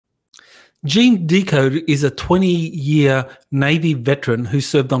Gene Decode is a 20-year Navy veteran who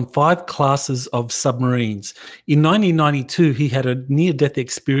served on 5 classes of submarines. In 1992, he had a near-death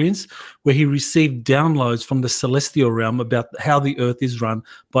experience where he received downloads from the celestial realm about how the Earth is run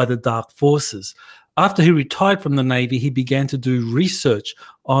by the dark forces. After he retired from the Navy, he began to do research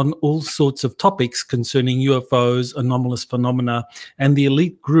on all sorts of topics concerning UFOs, anomalous phenomena, and the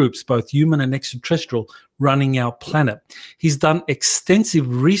elite groups, both human and extraterrestrial, running our planet. He's done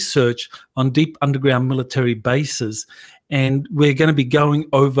extensive research on deep underground military bases, and we're going to be going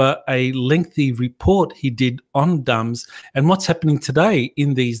over a lengthy report he did on DUMBs and what's happening today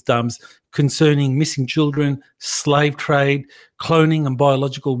in these DUMBs concerning missing children, slave trade, cloning and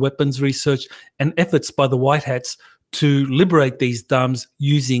biological weapons research, and efforts by the White Hats to liberate these DUMBs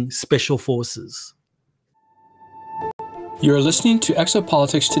using special forces. You're listening to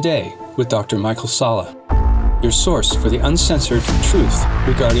Exopolitics Today with Dr. Michael Salla, your source for the uncensored truth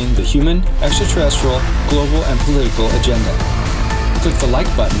regarding the human, extraterrestrial, global, and political agenda. Click the like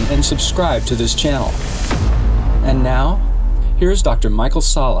button and subscribe to this channel. And now, here's Dr. Michael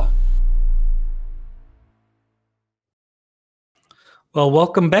Salla. Well,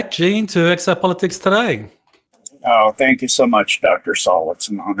 welcome back, Gene, to Exopolitics Today. Oh, thank you so much, Dr. Salla. It's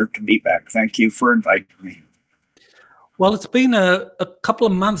an honor to be back. Thank you for inviting me. Well, it's been a couple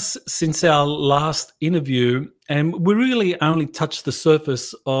of months since our last interview, and we really only touched the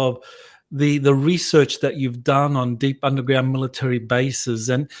surface of the research that you've done on deep underground military bases.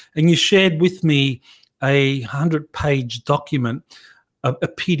 And you shared with me a 100-page document, a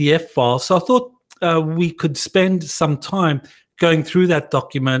PDF file. So I thought we could spend some time going through that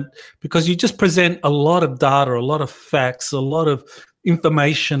document, because you just present a lot of data, a lot of facts, a lot of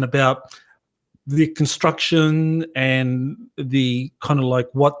information about the construction and the kind of like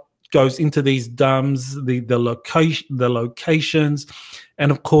what goes into these DUMBs, the locations,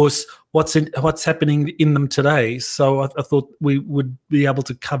 and of course what's happening in them today. So I thought we would be able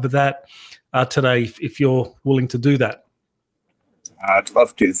to cover that today if you're willing to do that. I'd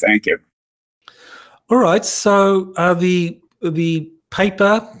love to. Thank you. All right. So the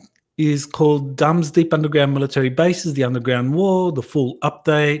paper is called DUMBs, Deep Underground Military Bases, The Underground War, the full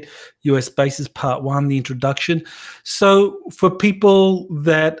update, US Bases Part 1, the introduction. So for people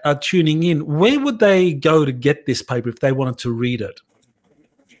that are tuning in, where would they go to get this paper if they wanted to read it?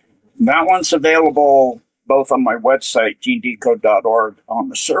 That one's available both on my website, genedecode.org, on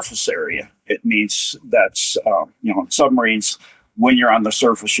the surface area. It means that's, in submarines, when you're on the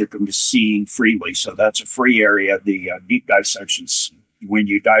surface, you can be seen freely. So that's a free area. The deep dive sections, when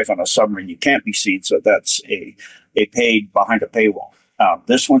you dive on a submarine, you can't be seen. So that's a paid behind a paywall.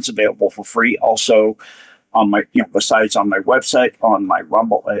 This one's available for free. Also on my, besides on my website, on my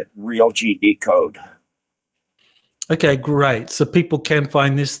Rumble at Real Gene Decode. Okay, great. So people can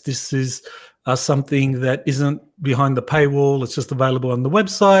find this. This is something that isn't behind the paywall. It's just available on the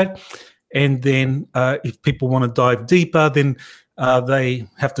website. And then if people want to dive deeper, then they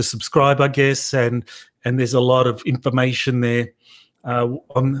have to subscribe, I guess. And there's a lot of information there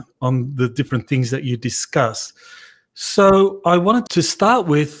on the different things that you discuss. So I wanted to start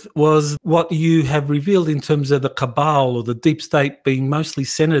with was what you have revealed in terms of the cabal or the deep state being mostly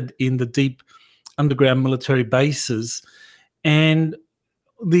centered in the deep underground military bases, and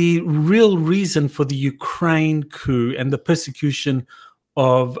the real reason for the Ukraine coup and the persecution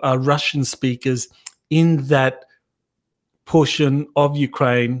of Russian speakers in that portion of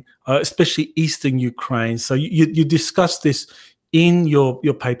Ukraine, especially eastern Ukraine. So you discussed this in your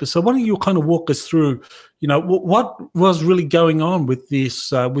paper. So why don't you kind of walk us through, what was really going on with this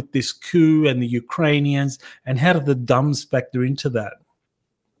coup and the Ukrainians, and how did the DUMBs factor into that?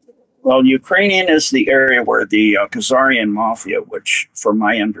 Well, Ukrainian is the area where the Khazarian Mafia, which, from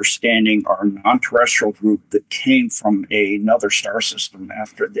my understanding, are a non-terrestrial group that came from another star system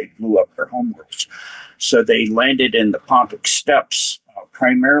after they blew up their homeworlds. So they landed in the Pontic Steppes,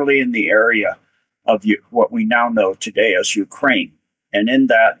 primarily in the area of what we now know today as Ukraine. And in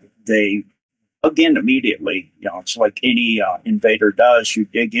that, they dug in immediately. It's like any invader does. You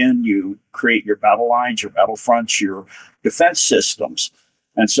dig in, you create your battle lines, your battle fronts, your defense systems.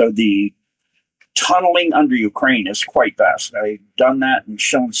 And so the tunneling under Ukraine is quite vast. I've done that and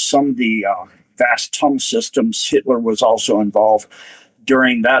shown some of the vast tunnel systems. Hitler was also involved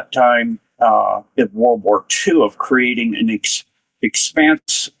during that time in World War II of creating an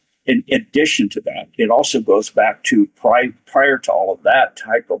expanse. In addition to that, it also goes back to prior to all of that,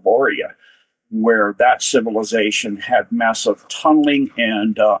 Hyperborea, where that civilization had massive tunneling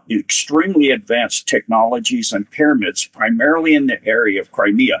and extremely advanced technologies and pyramids, primarily in the area of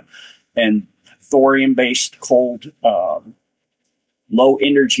Crimea, and thorium-based cold, low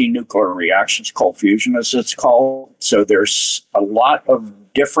energy nuclear reactions, cold fusion as it's called. So there's a lot of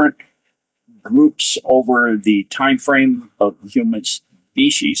different groups over the time frame of the human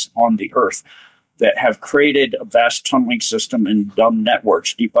species on the Earth that have created a vast tunneling system and dumb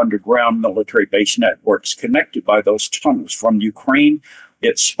networks, deep underground military base networks connected by those tunnels. From Ukraine,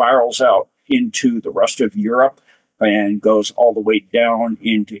 it spirals out into the rest of Europe and goes all the way down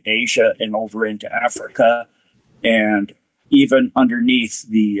into Asia and over into Africa, and even underneath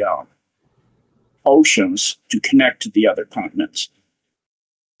the oceans to connect to the other continents.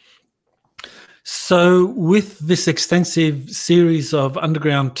 So with this extensive series of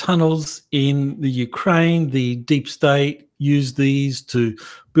underground tunnels in the Ukraine, the deep state used these to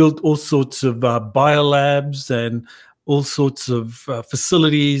build all sorts of biolabs and all sorts of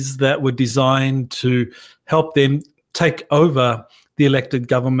facilities that were designed to help them take over the elected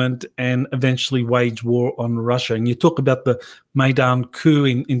government and eventually wage war on Russia. And you talk about the Maidan coup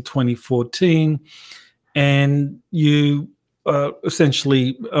in 2014, and you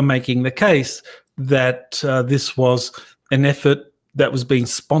essentially are making the case that this was an effort that was being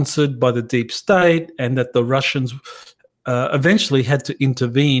sponsored by the deep state, and that the Russians eventually had to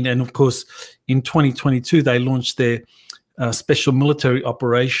intervene. And of course, in 2022, they launched their special military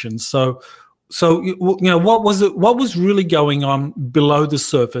operation. So you know, what was really going on below the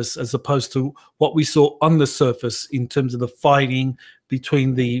surface, as opposed to what we saw on the surface in terms of the fighting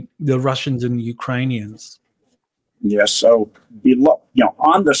between the Russians and the Ukrainians? Yes, so below, you know,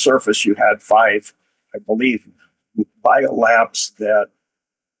 on the surface, you had 5, I believe, biolabs that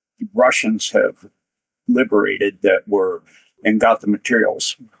the Russians have liberated that were and got the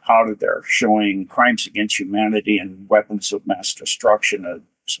materials out of there, showing crimes against humanity and weapons of mass destruction,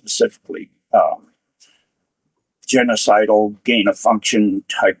 specifically genocidal, gain-of-function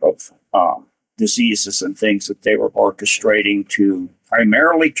type of diseases and things that they were orchestrating to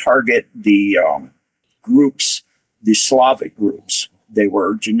primarily target the groups, the Slavic groups. They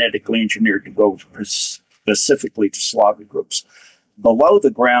were genetically engineered to go specifically to Slavic groups. Below the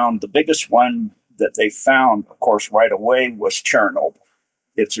ground, the biggest one that they found, of course, right away was Chernobyl.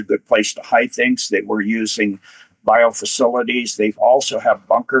 It's a good place to hide things. They were using biofacilities. They also have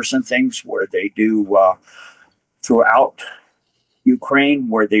bunkers and things where they do throughout Ukraine,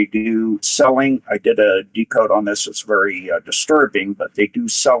 where they do selling. I did a decode on this. It's very disturbing, but they do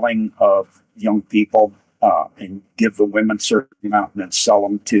selling of young people and give the women a certain amount and then sell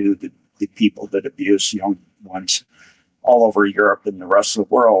them to the people that abuse young ones all over Europe and the rest of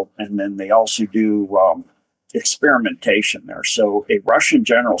the world. And then they also do experimentation there. So a Russian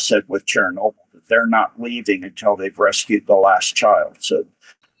general said with Chernobyl that they're not leaving until they've rescued the last child. So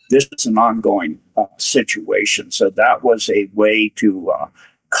this is an ongoing situation. So that was a way to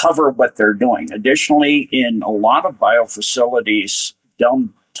cover what they're doing. Additionally, in a lot of biofacilities,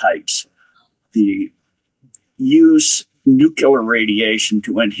 dump types, the use nuclear radiation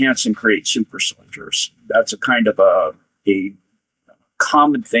to enhance and create super soldiers. That's a kind of a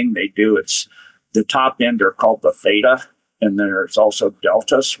common thing they do. It's the top end are called the theta, and there's also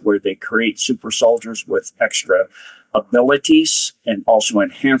deltas, where they create super soldiers with extra abilities and also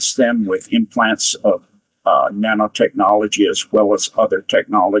enhance them with implants of nanotechnology as well as other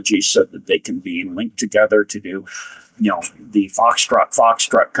technologies, so that they can be linked together to do, you know, the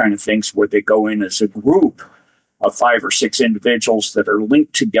foxtrot kind of things, where they go in as a group of 5 or 6 individuals that are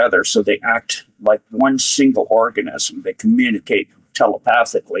linked together, so they act like one single organism. They communicate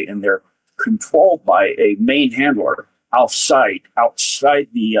telepathically, and they're controlled by a main handler outside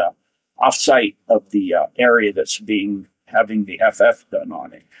the offsite of the area that's having the FF done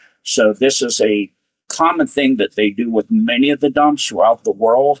on it. So this is a common thing that they do with many of the dumps throughout the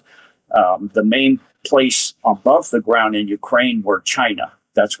world. The main place above the ground in Ukraine were China.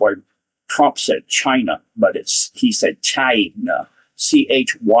 That's why Trump said China, but he said China. CHY''NA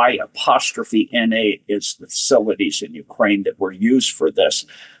is the facilities in Ukraine that were used for this.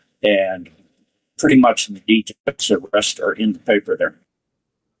 And pretty much the details, the rest are in the paper there.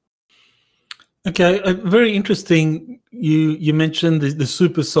 Okay, very interesting. You mentioned the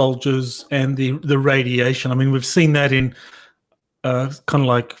super soldiers and the radiation. I mean, we've seen that in kind of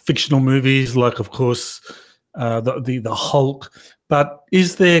like fictional movies, like, of course, the Hulk. But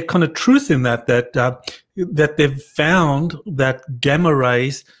is there kind of truth in that they've found that gamma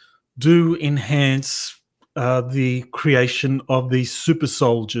rays do enhance the creation of these super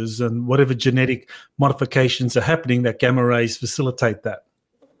soldiers, and whatever genetic modifications are happening, that gamma rays facilitate that?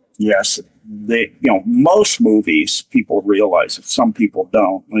 Yes, most movies people realize it. Some people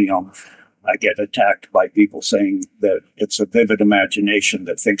don't. I get attacked by people saying that it's a vivid imagination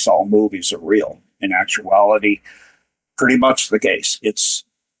that thinks all movies are real. In actuality, pretty much the case. It's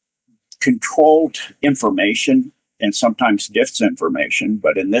controlled information and sometimes disinformation,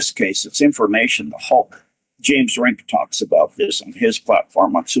 but in this case, it's information. The Hulk, James Rink talks about this on his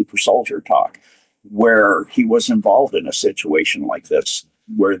platform on Super Soldier Talk, where he was involved in a situation like this,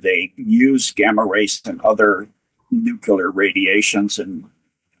 where they use gamma rays and other nuclear radiations and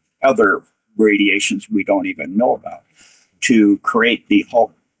other radiations we don't even know about to create the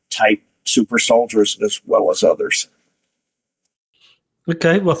Hulk type super soldiers as well as others.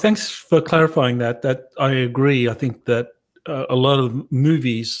 Okay, well, thanks for clarifying that. That I agree. I think that a lot of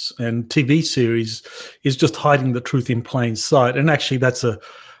movies and TV series is just hiding the truth in plain sight, and actually, that's a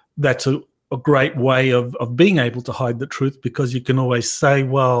great way of being able to hide the truth, because you can always say,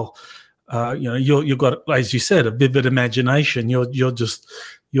 well, you know, you've got, as you said, a vivid imagination. You're just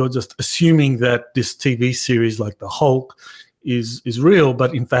assuming that this TV series like the Hulk is real,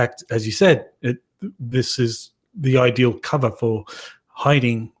 but in fact, as you said, this is the ideal cover for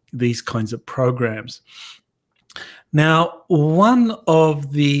hiding these kinds of programs. Now, one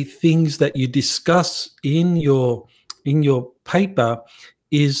of the things that you discuss in your paper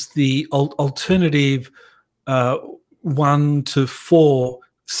is the alternative 1 to 4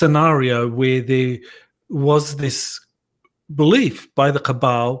 scenario, where there was this belief by the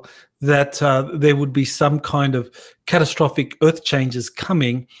cabal that there would be some kind of catastrophic earth changes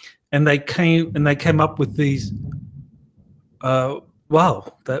coming, and they came up with these.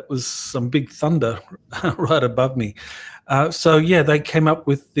 Wow, that was some big thunder right above me. So yeah, they came up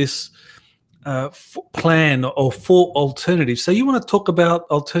with this plan or 4 alternatives. So you want to talk about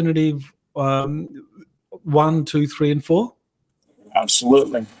alternative 1, 2, 3, and 4?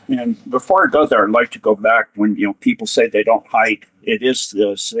 Absolutely. And before I go there, I'd like to go back when, you know, people say they don't hide. It is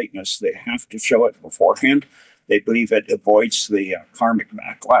the Satanists. They have to show it beforehand. They believe it avoids the karmic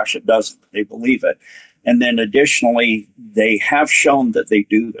backlash. It doesn't. They believe it. And then additionally, they have shown that they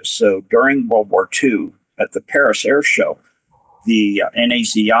do this. So during World War II, at the Paris Air Show, the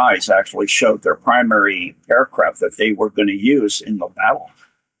NAZIs actually showed their primary aircraft that they were going to use in the battle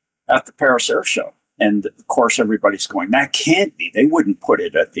at the Paris Air Show. And of course, everybody's going, that can't be. They wouldn't put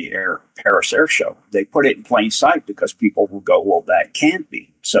it at the Paris Air Show. They put it in plain sight because people will go, well, that can't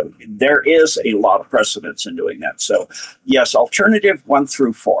be. So there is a lot of precedence in doing that. So yes, alternative 1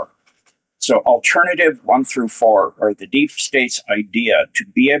 through 4. So alternative 1 through 4 are the deep state's idea to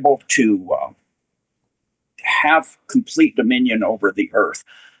be able to have complete dominion over the earth.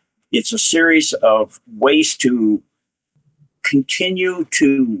 It's a series of ways to continue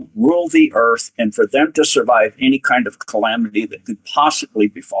to rule the earth and for them to survive any kind of calamity that could possibly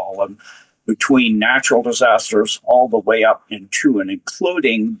befall them, between natural disasters all the way up into and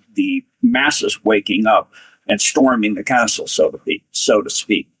including the masses waking up and storming the castle, so to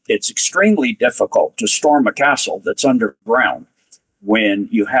speak. It's extremely difficult to storm a castle that's underground when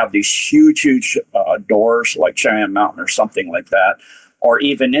you have these huge doors like Cheyenne Mountain or something like that, or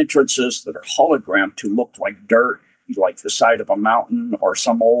even entrances that are hologrammed to look like dirt, like the side of a mountain or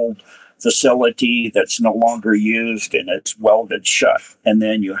some old facility that's no longer used and it's welded shut. And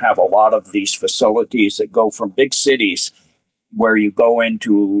then you have a lot of these facilities that go from big cities where you go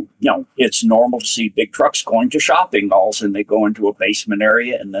into, you know, it's normal to see big trucks going to shopping malls, and they go into a basement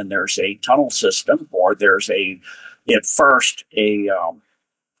area, and then there's a tunnel system, or there's at first a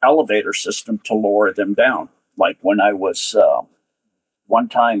elevator system to lower them down. Like when I was one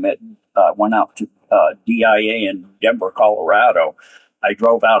time went out to DIA in Denver, Colorado, I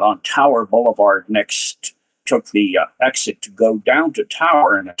drove out on Tower Boulevard, took the exit to go down to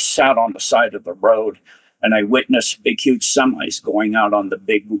Tower, and I sat on the side of the road, and I witnessed big, huge semis going out on the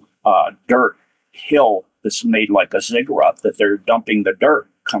big dirt hill that's made like a ziggurat, that they're dumping the dirt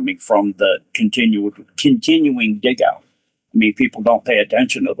coming from the continuing dig out. I mean, people don't pay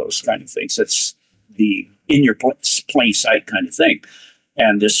attention to those kind of things. It's the in your plain sight kind of thing.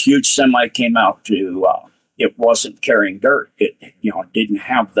 And this huge semi came out to, it wasn't carrying dirt. It, you know, didn't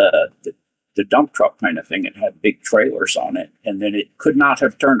have the dump truck kind of thing. It had big trailers on it. And then it could not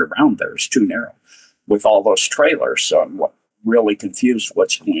have turned around there. It's too narrow with all those trailers. So I'm really confused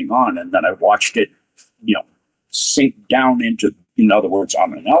what's going on. And then I watched it, you know, sink down into, in other words,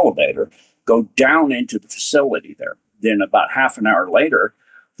 on an elevator, go down into the facility there. Then about half an hour later,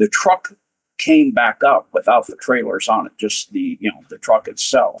 the truck came back up without the trailers on it, just the, you know, the truck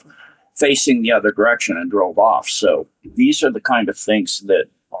itself, facing the other direction, and drove off. So these are the kind of things that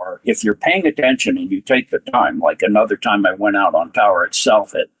are, if you're paying attention and you take the time, like another time I went out on Tower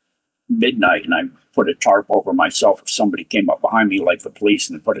itself at midnight, and I put a tarp over myself if somebody came up behind me, like the police,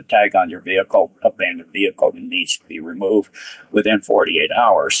 and put a tag on your vehicle, abandoned vehicle, that needs to be removed within 48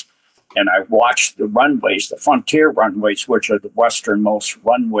 hours. And I watched the runways, the frontier runways, which are the westernmost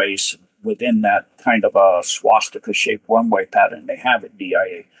runways within that kind of a swastika-shaped runway pattern they have at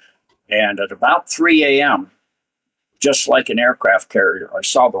DIA. And at about 3 a.m., just like an aircraft carrier, I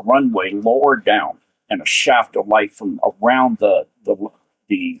saw the runway lowered down and a shaft of light from around the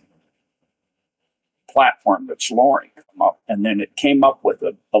platform that's lowering come up. And then it came up with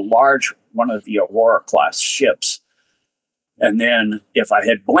a large one of the Aurora-class ships. And then if I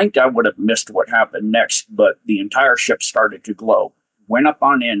had blinked, I would have missed what happened next. But the entire ship started to glow, went up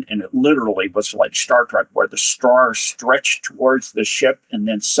on end, and it literally was like Star Trek, where the stars stretched towards the ship, and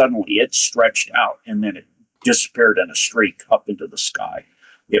then suddenly it stretched out, and then it disappeared in a streak up into the sky.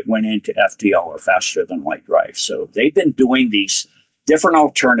 It went into FTL, or faster than light drive. So they've been doing these different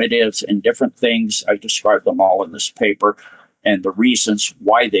alternatives and different things. I described them all in this paper and the reasons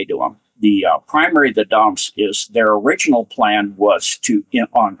why they do them. The primary of the dumps is their original plan was to,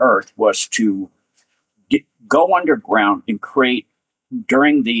 on Earth, was to go underground and create,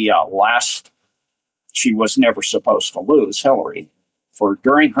 during the last, she was never supposed to lose, Hillary, for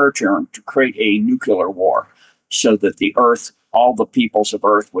during her term to create a nuclear war so that the Earth, all the peoples of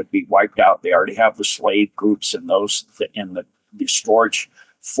Earth would be wiped out. They already have the slave groups and those in the storage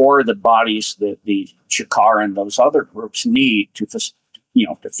for the bodies that the Chakar and those other groups need to,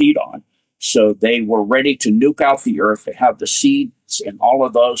 to feed on. So they were ready to nuke out the Earth. They have the seeds and all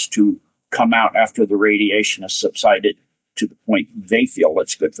of those to come out after the radiation has subsided to the point they feel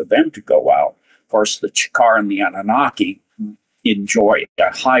it's good for them to go out. Of course, the Chakar and the Anunnaki enjoy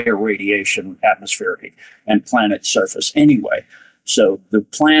a higher radiation atmospheric and planet surface anyway. So the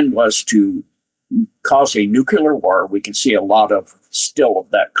plan was to cause a nuclear war. We can see a lot of still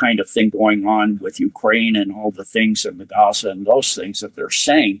of that kind of thing going on with Ukraine and all the things in the Gaza and those things that they're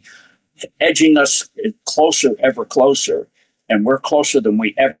saying, edging us closer, ever closer. And we're closer than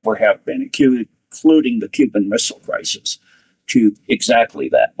we ever have been, including the Cuban Missile Crisis, to exactly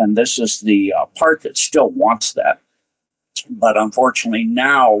that. And this is the part that still wants that. But unfortunately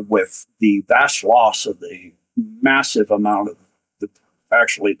now, with the vast loss of the massive amount of,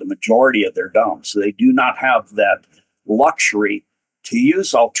 actually the majority of their dumps, they do not have that luxury to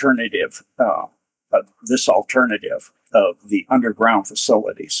use alternative, this alternative of the underground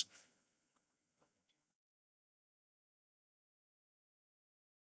facilities.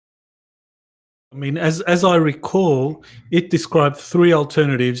 I mean, as I recall, it described three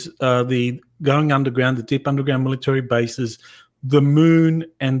alternatives: the going underground, the deep underground military bases, the moon,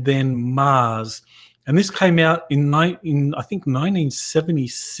 and then Mars. And this came out in I think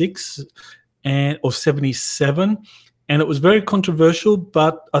 1976 or 77, and it was very controversial.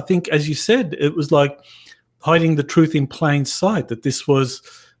 But I think, as you said, it was like hiding the truth in plain sight. That this was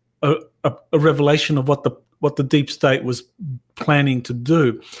a revelation of what the deep state was planning to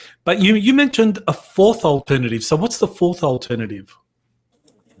do. But you mentioned a fourth alternative. So what's the fourth alternative?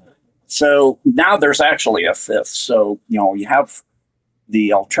 So now there's actually a fifth. So, you have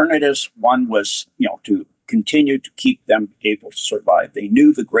the alternatives. One was, to continue to keep them able to survive. They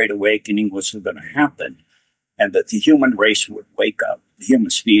knew the Great Awakening was going to happen and that the human race would wake up. The human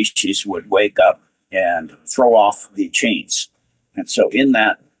species would wake up and throw off the chains. And so in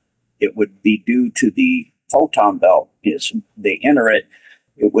that, it would be due to the photon belt. Is they enter it,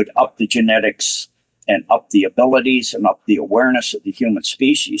 it would up the genetics and up the abilities and up the awareness of the human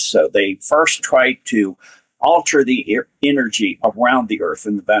species. So they first tried to alter the energy around the Earth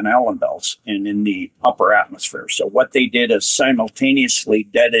in the Van Allen belts and in the upper atmosphere. So what they did is simultaneously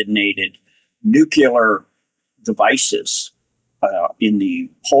detonated nuclear devices in the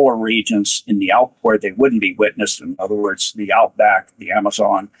polar regions, in the where they wouldn't be witnessed. In other words, the outback, the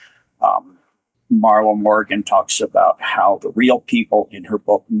Amazon. Marlo Morgan talks about how the real people in her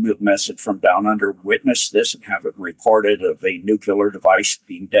book, Message from Down Under, witnessed this and have it reported of a nuclear device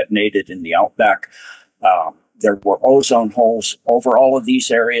being detonated in the outback. There were ozone holes over all of these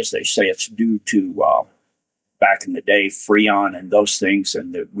areas. They say it's due to, back in the day, Freon and those things,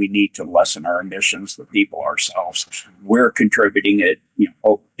 and that we need to lessen our emissions, the people ourselves. We're contributing it,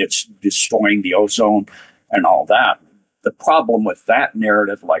 it's destroying the ozone and all that. The problem with that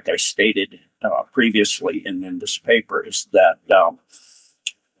narrative, like I stated previously in this paper, is that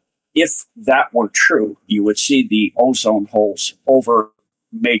if that were true, you would see the ozone holes over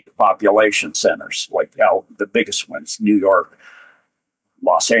major population centers, like the biggest ones, New York,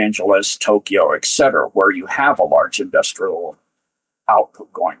 Los Angeles, Tokyo, etc., where you have a large industrial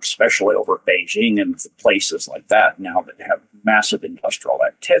output going, especially over Beijing and places like that now that have massive industrial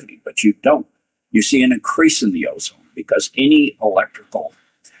activity. But you don't. You see an increase in the ozone because any electrical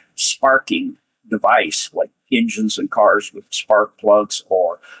sparking device, like engines and cars with spark plugs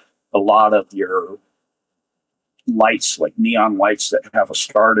or a lot of your lights, like neon lights that have a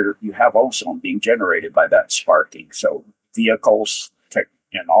starter, you have ozone being generated by that sparking. So vehicles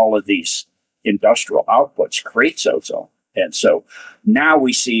and all of these industrial outputs creates ozone. And so now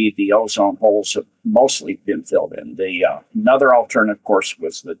we see the ozone holes have mostly been filled in. The another alternative, of course,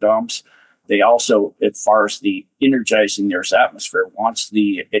 was the dumps. They also, as far as the energizing the Earth's atmosphere,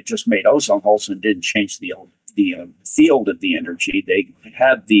 it just made ozone holes and didn't change the field of the energy. They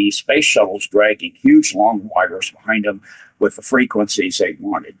had the space shuttles dragging huge long wires behind them with the frequencies they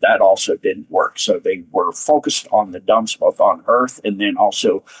wanted. That also didn't work. So they were focused on the dumps both on Earth, and then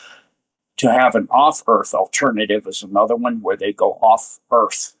also to have an off-Earth alternative is another one where they go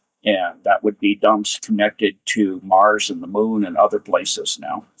off-Earth. And that would be dumps connected to Mars and the Moon and other places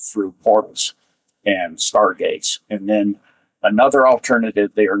now through portals and stargates. And then another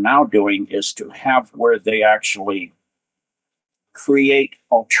alternative they are now doing is to have where they actually create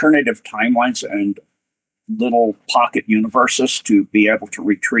alternative timelines and little pocket universes to be able to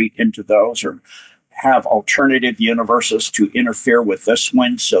retreat into those, or have alternative universes to interfere with this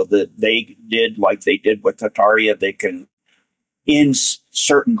one, so that they did like they did with Tataria, they can in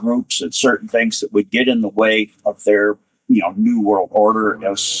certain groups and certain things that would get in the way of their new world order,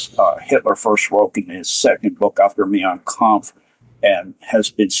 as Hitler first wrote in his second book after Mein Kampf, and has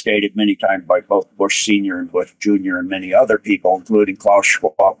been stated many times by both Bush Sr. and Bush Jr. and many other people, including Klaus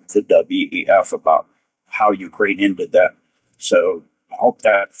Schwab, the WEF, about how Ukraine ended that. So I hope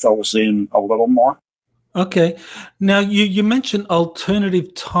that fills in a little more. Okay. Now, you mentioned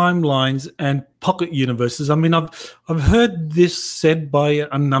alternative timelines and pocket universes. I mean, I've heard this said by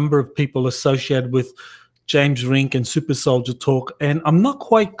a number of people associated with James Rink and Super Soldier Talk, and I'm not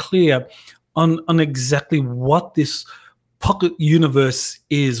quite clear on exactly what this pocket universe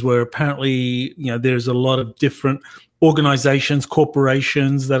is, where apparently, there's a lot of different organizations,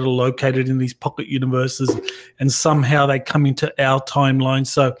 corporations that are located in these pocket universes, and somehow they come into our timeline.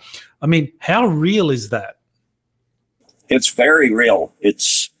 So, I mean, how real is that? It's very real.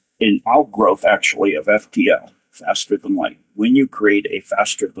 It's an outgrowth, actually, of FTL, faster than light. When you create a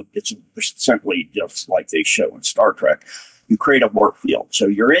it's simply just like they show in Star Trek, you create a warp field. So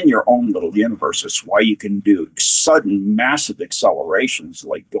you're in your own little universe. It's why you can do sudden, massive accelerations,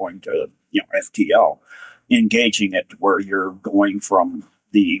 like going to FTL, engaging it to where you're going from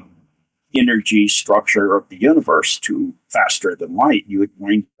the energy structure of the universe to faster than light. You would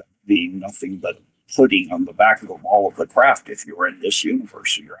wind up being nothing but pudding on the back of the wall of the craft if you were in this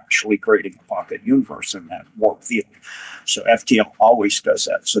universe. So you're actually creating a pocket universe in that warp field. So FTL always does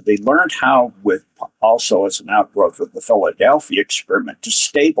that. So they learned how, with also as an outgrowth of the Philadelphia experiment, to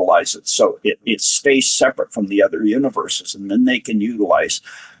stabilize it so it stays separate from the other universes. And then they can utilize,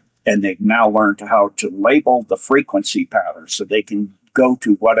 and they've now learned how to label the frequency patterns so they can go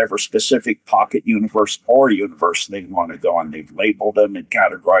to whatever specific pocket universe or universe they want to go on. They've labeled them and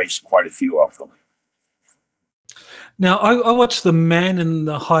categorized quite a few of them. Now, I watched The Man in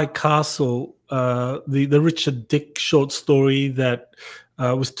the High Castle, the Richard Dick short story that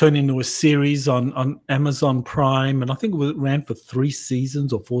was turned into a series on Amazon Prime, and I think it ran for 3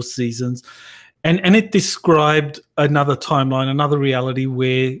 seasons or 4 seasons. And it described another timeline, another reality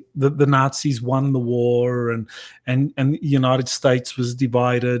where the Nazis won the war, and the United States was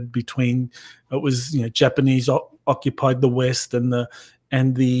divided between, it was Japanese occupied the West and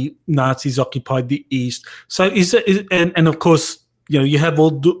the Nazis occupied the East. So and of course you have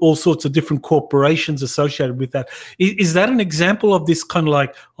all sorts of different corporations associated with that. Is that an example of this kind of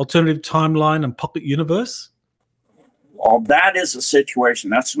like alternative timeline and pocket universe? Well, that is a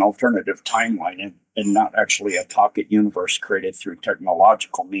situation. That's an alternative timeline and not actually a pocket universe created through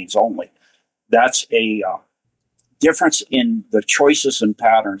technological means only. That's a difference in the choices and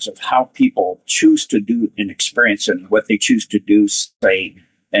patterns of how people choose to do an experience and what they choose to do, say,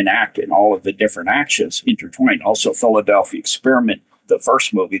 and act, in all of the different actions intertwined. Also, Philadelphia Experiment, the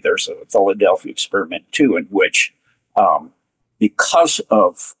first movie, there's a Philadelphia Experiment 2, in which because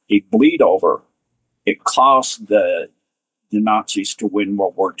of a bleed over, it caused the Nazis to win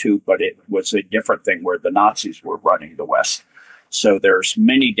World War II, but it was a different thing where the Nazis were running the West. So there's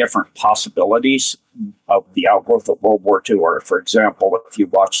many different possibilities of the outgrowth of World War II. Or, for example, if you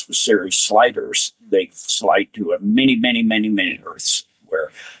watch the series Sliders, they slide to a many Earths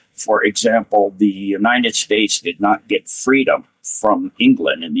where, for example, the United States did not get freedom from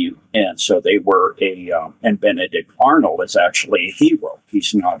England, and so they were and Benedict Arnold is actually a hero.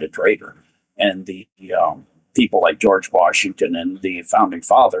 He's not a traitor. And the people like George Washington and the founding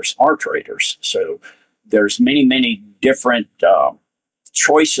fathers are traitors. So there's many different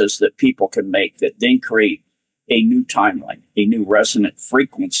choices that people can make that then create a new timeline, a new resonant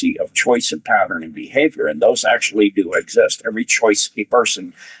frequency of choice and pattern and behavior. And those actually do exist. Every choice a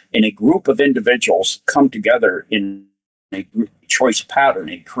person in a group of individuals come together in a group choice pattern,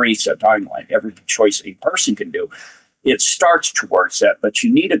 it creates a timeline. Every choice a person can do, it starts towards that, but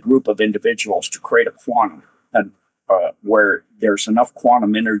you need a group of individuals to create a quantum, and where there's enough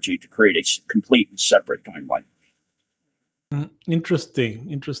quantum energy to create a complete and separate timeline. Interesting,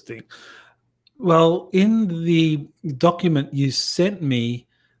 interesting. Well, in the document you sent me,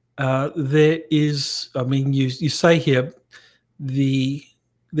 there is, I mean, you say here,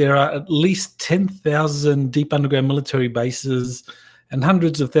 there are at least 10,000 deep underground military bases and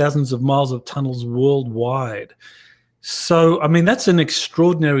hundreds of thousands of miles of tunnels worldwide. So, I mean, that's an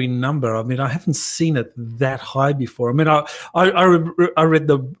extraordinary number. I mean, I haven't seen it that high before. I mean, I read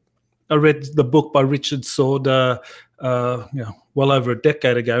the book by Richard Sauder, well over a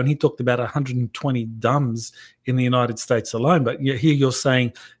decade ago, and he talked about 120 DUMBs in the United States alone. But here you're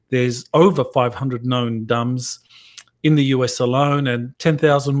saying there's over 500 known DUMBs in the US alone and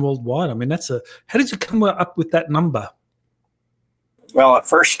 10,000 worldwide. I mean, how did you come up with that number? Well, it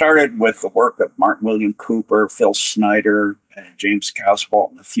first started with the work of Martin William Cooper, Phil Snyder, and James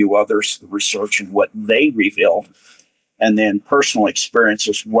Casbolt, and a few others, the research and what they revealed, and then personal experience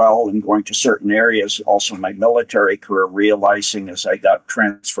as well, and going to certain areas. Also, my military career, realizing as I got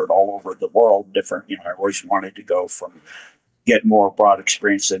transferred all over the world, different, I always wanted to go from get more broad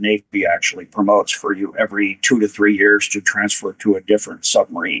experience. The Navy actually promotes for you every 2 to 3 years to transfer to a different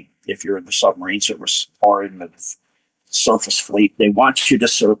submarine. If you're in the submarine service or in the surface fleet, they want you to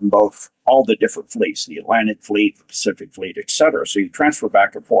serve in all the different fleets, the Atlantic Fleet, the Pacific Fleet, etc. So you transfer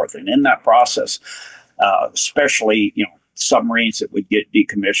back and forth. And in that process, especially, submarines that would get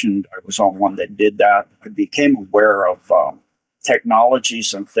decommissioned, I was on one that did that. I became aware of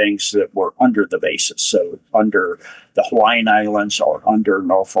technologies and things that were under the bases. So under the Hawaiian Islands or under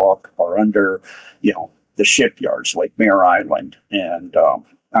Norfolk or under, the shipyards like Mare Island, and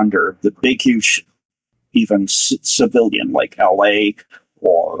under the big, huge, even civilian like LA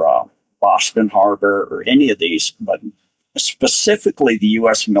or Boston Harbor or any of these, but specifically the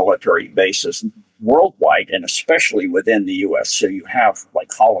U.S. military bases worldwide, and especially within the U.S. So you have like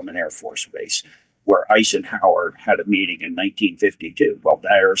Holloman Air Force Base, where Eisenhower had a meeting in 1952. Well,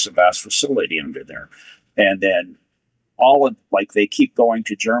 there's a vast facility under there. And then they keep going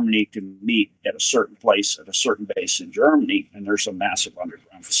to Germany to meet at a certain place, at a certain base in Germany, and there's a massive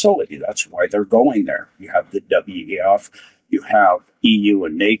underground facility. That's why they're going there. You have the WEF, you have EU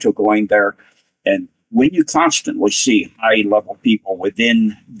and NATO going there. And when you constantly see high-level people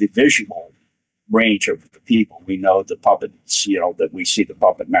within the visual range of the people, we know the puppets, that we see the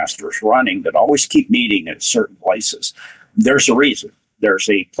puppet masters running, that always keep meeting at certain places. There's a reason. There's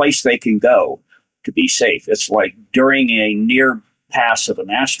a place they can go to be safe. It's like during a near pass of an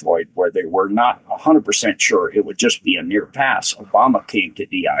asteroid where they were not 100% sure it would just be a near pass. Obama came to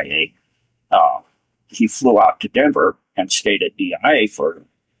DIA. He flew out to Denver and stayed at DIA for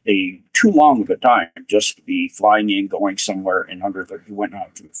too long of a time just to be flying in, going somewhere, and he went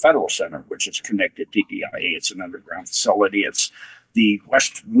out to the Federal Center, which is connected to DIA. It's an underground facility. It's the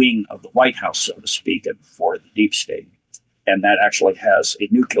west wing of the White House, so to speak, for the deep state. And that actually has a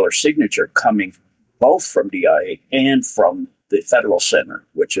nuclear signature coming both from DIA and from the Federal Center,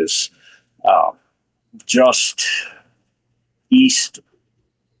 which is just east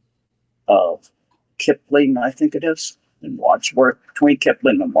of Kipling, I think it is, in Wadsworth, between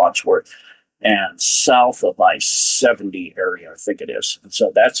Kipling and Wadsworth, and south of I-70 area, I think it is. And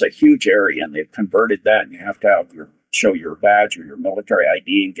so that's a huge area, and they've converted that, and you have to show your badge or your military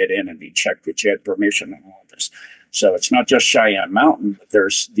ID and get in and be checked that you had permission and all this. So it's not just Cheyenne Mountain, but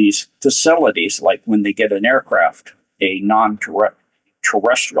there's these facilities, like when they get an aircraft, a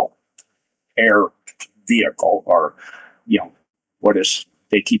non-terrestrial air vehicle, or,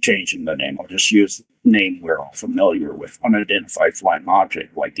 they keep changing the name. I'll just use the name we're all familiar with, unidentified flying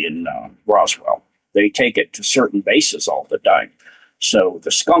object, like in Roswell. They take it to certain bases all the time. So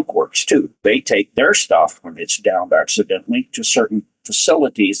the Skunk Works, too. They take their stuff when it's downed accidentally to certain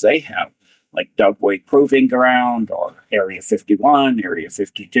facilities they have, like Dugway Proving Ground or Area 51, Area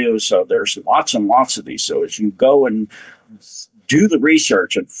 52. So there's lots and lots of these. So as you go and do the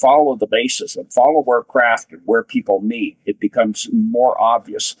research and follow the bases and follow where craft and where people meet, it becomes more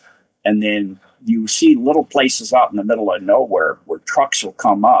obvious. And then you see little places out in the middle of nowhere where trucks will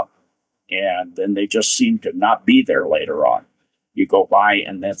come up, and then they just seem to not be there later on. You go by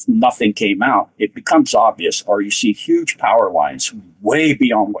and then nothing came out. It becomes obvious, or you see huge power lines way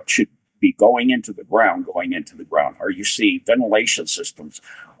beyond what should be going into the ground, or you see ventilation systems,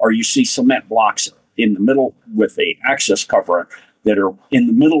 or you see cement blocks in the middle with a access cover that are in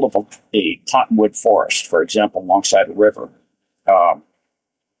the middle of a cottonwood forest, for example, alongside a river.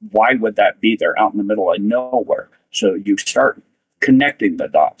 Why would that be there out in the middle of nowhere? So you start connecting the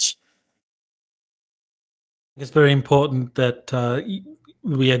dots. It's very important that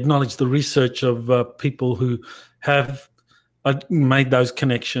we acknowledge the research of people who have made those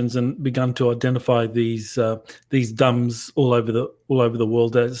connections and begun to identify these DUMs all over the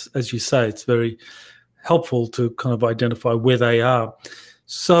world. As you say, it's very helpful to kind of identify where they are.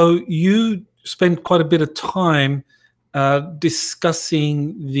 So you spend quite a bit of time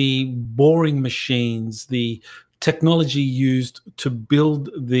discussing the boring machines, the technology used to build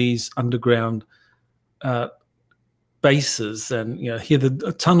these underground bases, and here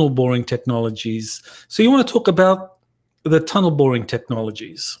the tunnel boring technologies. So you want to talk about the tunnel boring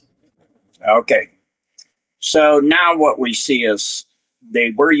technologies? Okay. So now what we see is they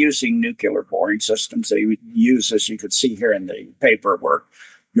were using nuclear boring systems. They would use, as you can see here in the paperwork,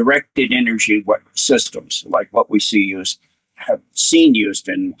 directed energy systems, like what we have seen used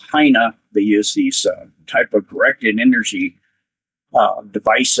in China. They use these type of directed energy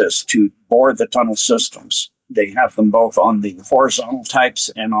devices to bore the tunnel systems. They have them both on the horizontal types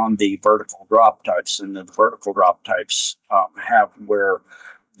and on the vertical drop types. And the vertical drop types have where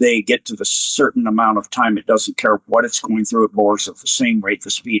they get to the certain amount of time, it doesn't care what it's going through, it bores at the same rate,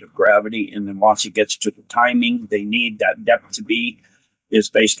 the speed of gravity. And then once it gets to the timing they need that depth to be, is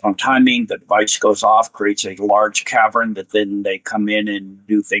based on timing. The device goes off, creates a large cavern that then they come in and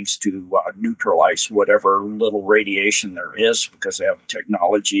do things to neutralize whatever little radiation there is, because they have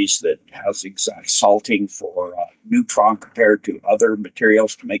technologies that has exact salting for neutron compared to other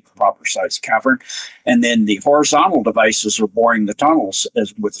materials to make the proper size cavern. And then the horizontal devices are boring the tunnels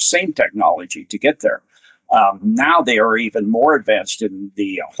with the same technology to get there. Now they are even more advanced in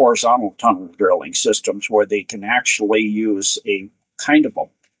the horizontal tunnel drilling systems, where they can actually use a kind of a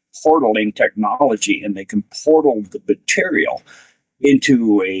portaling technology, and they can portal the material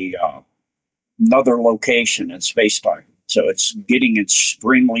into another location in space-time. So it's getting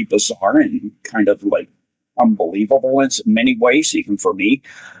extremely bizarre and kind of like unbelievable in many ways, even for me.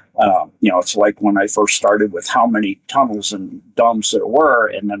 It's like when I first started with how many tunnels and DUMs there were,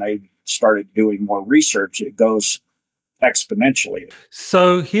 and then I started doing more research, it goes exponentially.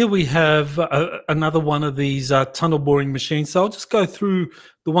 So here we have another one of these tunnel boring machines. So I'll just go through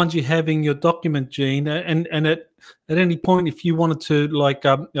the ones you have in your document, Gene, and at any point, if you wanted to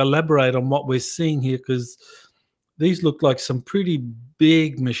elaborate on what we're seeing here, because these look like some pretty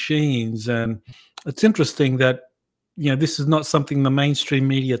big machines, and it's interesting that this is not something the mainstream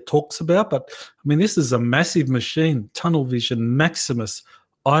media talks about, but I mean, this is a massive machine. Tunnel Vision Maximus,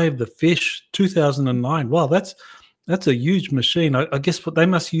 Eye of the Fish, 2009. Wow, that's a huge machine. I guess what they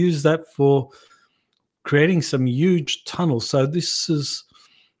must use that for creating some huge tunnels. So this is,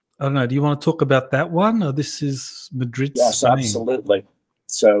 I don't know, do you want to talk about that one? Or this is Madrid's? Yes, absolutely.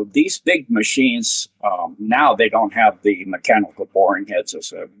 So these big machines, now they don't have the mechanical boring heads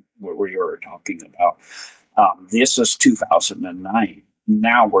as what we were talking about. This is 2009.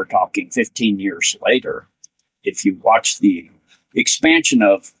 Now we're talking 15 years later. If you watch the expansion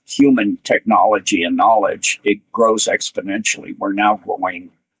of human technology and knowledge, it grows exponentially. We're now growing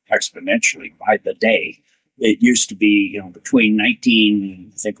exponentially by the day. It used to be, between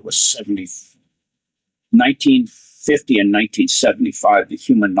 1950 and 1975, the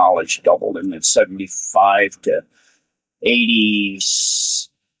human knowledge doubled, and then 75 to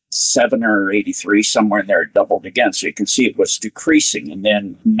 87 or 83, somewhere in there, it doubled again. So you can see it was decreasing, and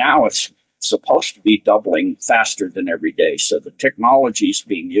then now it's supposed to be doubling faster than every day. So the technologies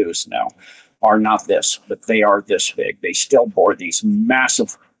being used now are not this, but they are this big. They still bore these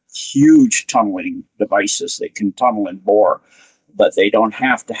massive, huge tunneling devices. They can tunnel and bore, but they don't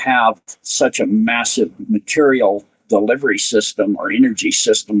have to have such a massive material delivery system or energy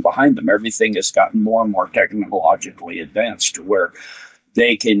system behind them. Everything has gotten more and more technologically advanced to where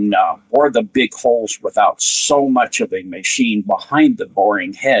they can bore the big holes without so much of a machine behind the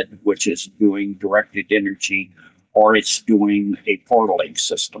boring head, which is doing directed energy, or it's doing a portaling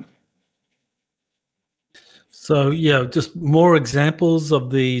system. So yeah, just more examples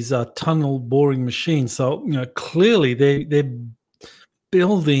of these tunnel boring machines. So clearly they're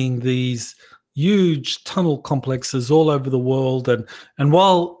building these huge tunnel complexes all over the world, and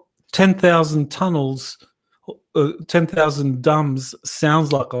while 10,000 tunnels. 10,000 DUMs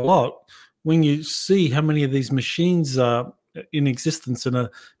sounds like a lot. When you see how many of these machines are in existence and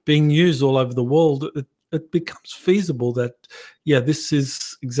are being used all over the world, it becomes feasible that, this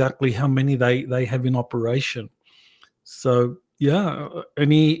is exactly how many they have in operation. So, Yeah.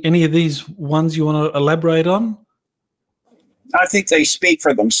 Any of these ones you want to elaborate on? I think they speak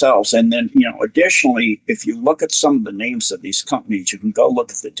for themselves. And then, additionally, if you look at some of the names of these companies, you can go look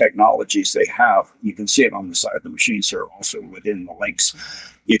at the technologies they have. You can see it on the side of the machines here, also within the links.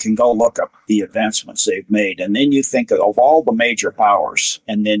 You can go look up the advancements they've made. And then you think of all the major powers,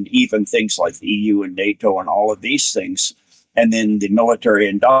 and then even things like the EU and NATO and all of these things. And then the military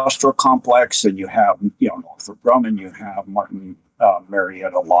industrial complex, and you have, Northrop Grumman, you have Martin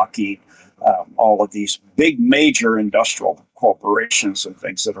Marietta, Lockheed, all of these big major industrial corporations and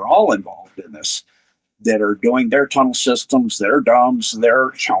things that are all involved in this, that are doing their tunnel systems, their domes,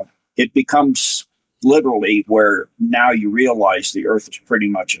 it becomes literally where now you realize the Earth is pretty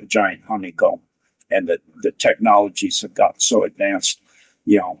much a giant honeycomb, and that the technologies have gotten so advanced,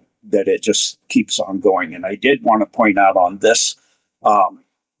 that it just keeps on going. And I did want to point out on this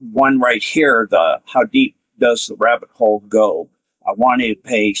one right here, how deep does the rabbit hole go? I want to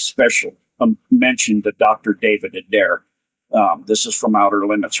pay special mention to Dr. David Adair. This is from Outer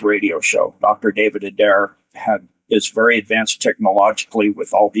Limits radio show. Dr. David Adair is very advanced technologically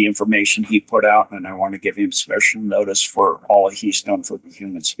with all the information he put out, and I want to give him special notice for all he's done for the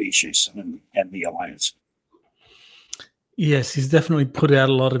human species and the Alliance. Yes, he's definitely put out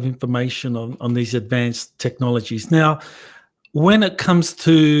a lot of information on these advanced technologies. Now, when it comes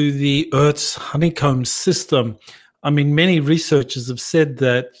to the Earth's honeycomb system, I mean, many researchers have said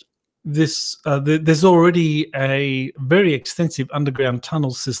that there's already a very extensive underground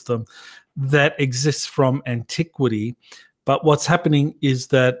tunnel system that exists from antiquity. But what's happening is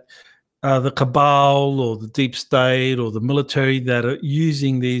that the cabal or the deep state or the military that are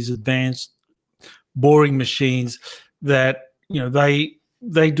using these advanced boring machines, that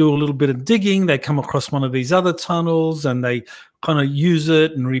they do a little bit of digging, they come across one of these other tunnels and they kind of use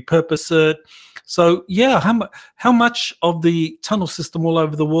it and repurpose it. So yeah, how much of the tunnel system all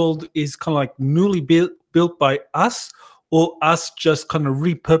over the world is kind of like newly built by us, or us just kind of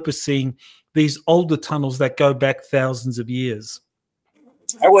repurposing these older tunnels that go back thousands of years?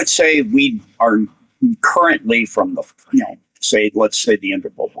 I would say we are currently from the, let's say the end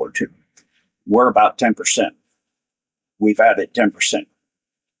of World War II, we're about 10%. We've added 10%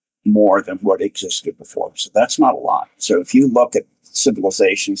 more than what existed before. So that's not a lot. So if you look at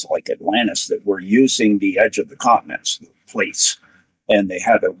civilizations like Atlantis that were using the edge of the continents, the plates, and they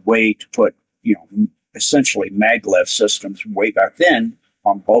had a way to put, essentially MagLev systems way back then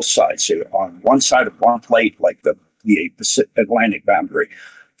on both sides. So on one side of one plate, like the Atlantic boundary,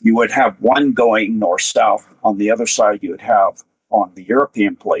 you would have one going north-south. On the other side, you would have on the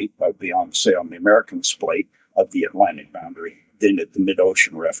European plate, that would be on the American plate of the Atlantic boundary, then at the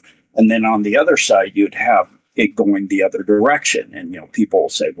mid-ocean rift. And then on the other side, you'd have it going the other direction. And, people will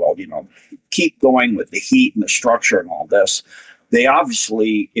say, well, keep going with the heat and the structure and all this. They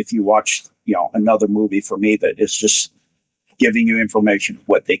obviously, if you watch, another movie for me that is just giving you information of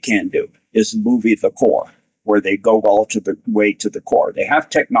what they can do, is the movie The Core, where they go all to the way to the core. They have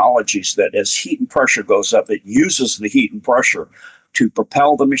technologies that as heat and pressure goes up, it uses the heat and pressure to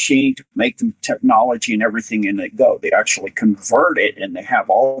propel the machine, to make the technology and everything in it go. They actually convert it, and they have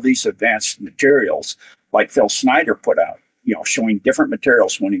all these advanced materials like Phil Snyder put out, showing different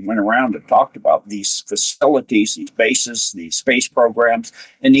materials when he went around and talked about these facilities, these bases, these space programs,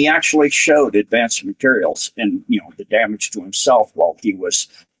 and he actually showed advanced materials and, the damage to himself while he was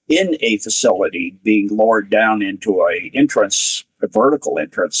in a facility being lowered down into a vertical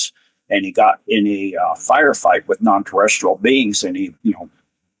entrance. And he got in a firefight with non-terrestrial beings, and he,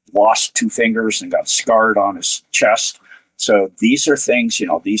 lost 2 fingers and got scarred on his chest. So these are things,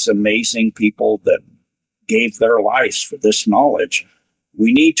 these amazing people that gave their lives for this knowledge.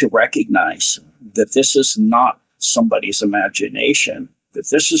 We need to recognize that this is not somebody's imagination, that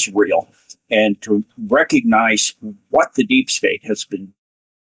this is real, and to recognize what the deep state has been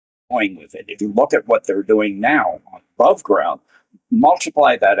doing with it. If you look at what they're doing now above ground,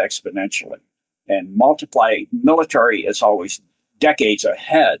 multiply that exponentially, and multiply. Military is always decades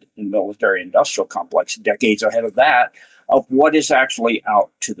ahead in military industrial complex, decades ahead of that, of what is actually out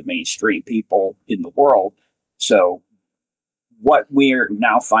to the mainstream people in the world. So what we're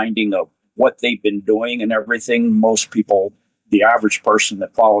now finding of what they've been doing and everything, most people, the average person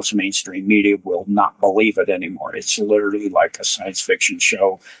that follows mainstream media, will not believe it anymore. It's literally like a science fiction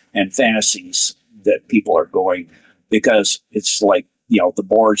show and fantasies that people are going, because it's like, the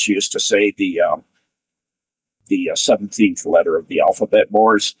boards used to say the 17th letter of the alphabet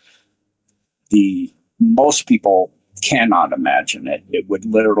boards. Most people cannot imagine it. It would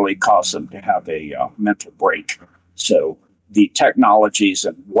literally cause them to have a mental break. So the technologies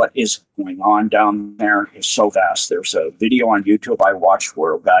and what is going on down there is so vast. There's a video on YouTube I watched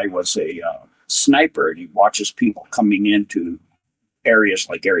where a guy was a sniper, and he watches people coming into areas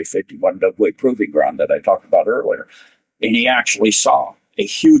like Area 51, Dugway Proving Ground that I talked about earlier. And he actually saw a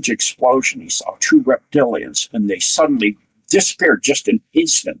huge explosion. He saw two reptilians, and they suddenly disappeared just an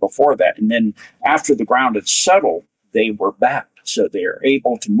instant before that. And then after the ground had settled, they were back. So they're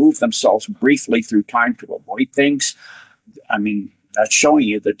able to move themselves briefly through time to avoid things. I mean, that's showing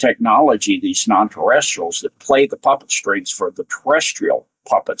you the technology, these non-terrestrials that play the puppet strings for the terrestrial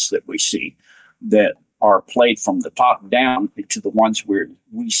puppets that we see, that are played from the top down to the ones where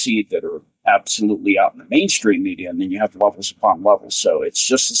we see that are absolutely out in the mainstream media, and then you have levels upon levels. So it's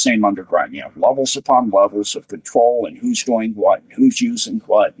just the same underground. You have levels upon levels of control and who's doing what, and who's using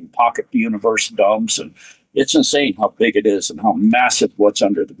what, and pocket universe dumps, and it's insane how big it is and how massive what's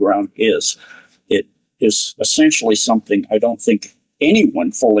under the ground is. It is essentially something I don't think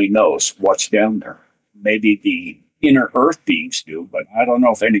anyone fully knows what's down there. Maybe the inner Earth beings do, but I don't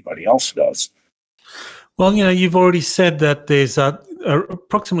know if anybody else does. Well, you know, you've already said that there's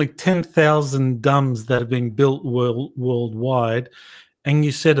approximately 10,000 DUMs that have been built worldwide, and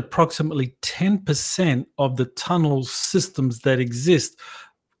you said approximately 10% of the tunnel systems that exist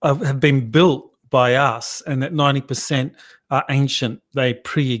have been built by us, and that 90% are ancient. They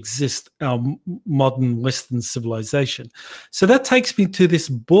pre-exist our modern Western civilization. So that takes me to this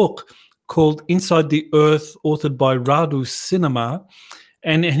book called Inside the Earth, authored by Radu Cinema.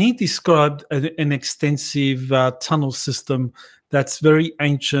 And he described an extensive tunnel system that's very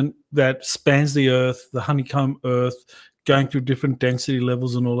ancient, that spans the Earth, the honeycomb Earth, going through different density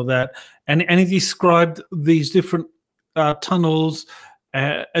levels and all of that. And he described these different tunnels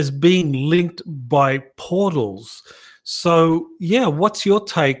as being linked by portals. So, yeah, what's your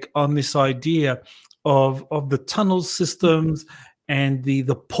take on this idea of the tunnel systems and the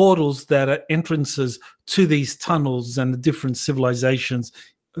portals that are entrances to these tunnels and the different civilizations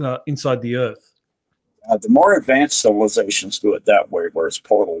inside the Earth? The more advanced civilizations do it that way, where it's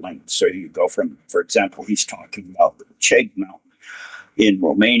portal linked. So you go from, for example, he's talking about the Cheg Mountain in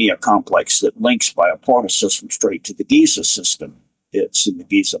Romania complex that links by a portal system straight to the Giza system. It's in the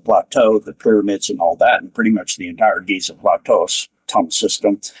Giza Plateau, the pyramids and all that, and pretty much the entire Giza Plateau tunnel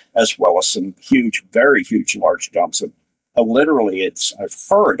system, as well as some huge, very huge, large dumps of literally, I've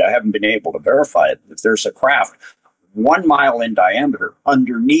heard, I haven't been able to verify it, that there's a craft 1 mile in diameter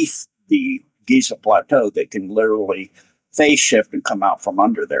underneath the Giza Plateau that can literally phase shift and come out from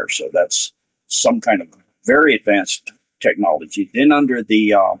under there. So that's some kind of very advanced technology. Then under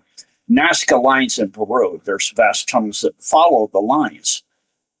the Nazca lines in Peru, there's vast tunnels that follow the lines.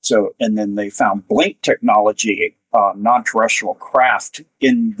 So, and then they found blink technology, non-terrestrial craft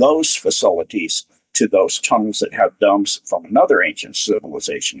in those facilities to those tunnels that have dumps from another ancient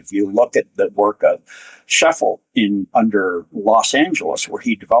civilization. If you look at the work of Scheffel under Los Angeles, where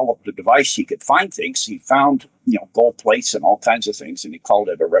he developed a device, he could find things. He found, gold plates and all kinds of things, and he called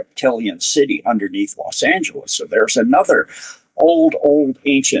it a reptilian city underneath Los Angeles. So there's another old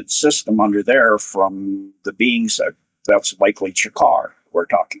ancient system under there from the beings that's likely Chakar we're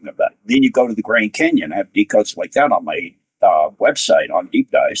talking about. Then you go to the Grand Canyon. I have decodes like that on my website on Deep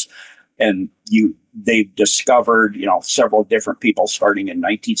Dives. And they've discovered, several different people starting in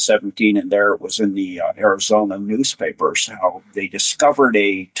 1917, and there it was in the Arizona newspapers, how they discovered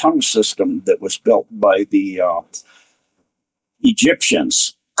a tunnel system that was built by the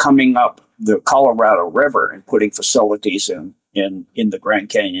Egyptians coming up the Colorado River and putting facilities in the Grand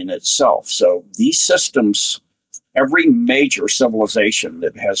Canyon itself. So these systems, every major civilization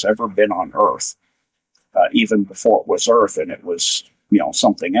that has ever been on Earth, even before it was Earth and it was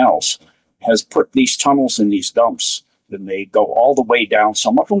something else, has put these tunnels in these dumps, and they go all the way down.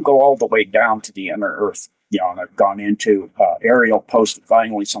 Some of them go all the way down to the inner Earth. And I've gone into aerial posted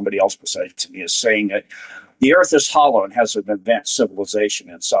finally, somebody else besides me is saying that the Earth is hollow and has an advanced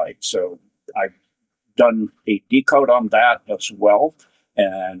civilization inside. So I've done a decode on that as well.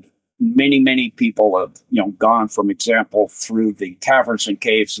 And many people have gone, from example, through the caverns and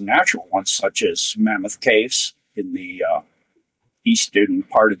caves, natural ones such as Mammoth Caves in the eastern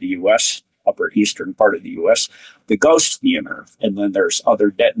part of the U.S., upper eastern part of the U.S., the ghost of the inner Earth. And then there's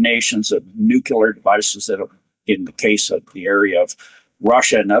other detonations of nuclear devices that have, in the case of the area of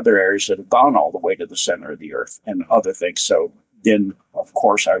Russia and other areas, that have gone all the way to the center of the Earth and other things. So then, of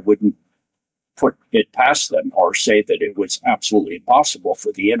course, I wouldn't put it past them or say that it was absolutely impossible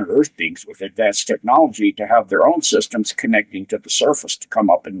for the inner Earth beings with advanced technology to have their own systems connecting to the surface to come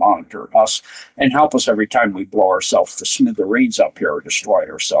up and monitor us and help us every time we blow ourselves to smithereens up here or destroy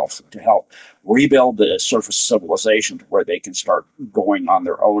ourselves, to help rebuild the surface civilization to where they can start going on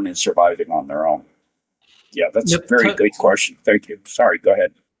their own and surviving on their own. Yeah, that's a very good question. Thank you. Sorry, go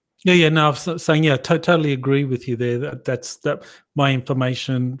ahead. Yeah, no, I was saying, yeah, totally agree with you there. That's my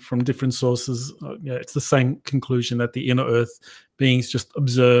information from different sources. Yeah, it's the same conclusion that the inner Earth beings just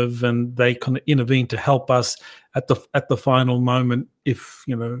observe and they kind of intervene to help us at the final moment if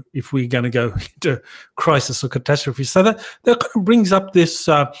we're going to go into crisis or catastrophe. So that kind of brings up this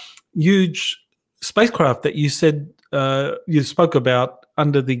huge spacecraft that you said you spoke about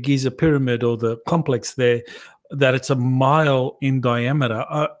under the Giza pyramid or the complex there, that it's a mile in diameter.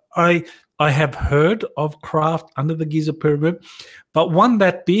 I have heard of craft under the Giza pyramid, but one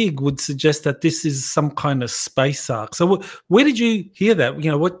that big would suggest that this is some kind of space ark. So where did you hear that?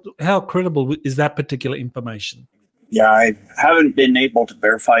 How credible is that particular information? Yeah, I haven't been able to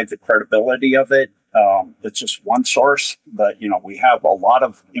verify the credibility of it. It's just one source, but we have a lot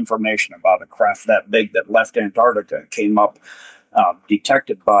of information about a craft that big that left Antarctica, came up,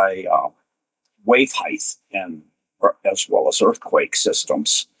 detected by wave height and as well as earthquake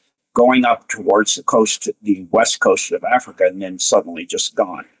systems, going up towards the coast, the west coast of Africa, and then suddenly just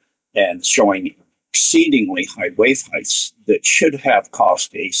gone, and showing exceedingly high wave heights that should have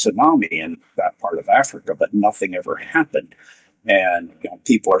caused a tsunami in that part of Africa, but nothing ever happened. And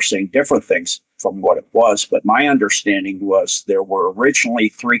people are saying different things from what it was, but my understanding was there were originally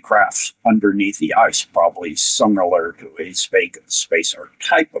 3 crafts underneath the ice, probably similar to a space or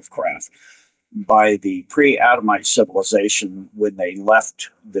type of craft, by the pre-Adamite civilization when they left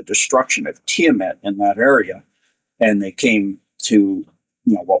the destruction of Tiamat in that area, and they came to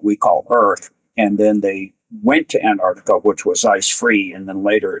what we call Earth, and then they went to Antarctica, which was ice-free, and then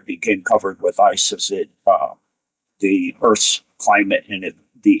later it became covered with ice as the Earth's climate and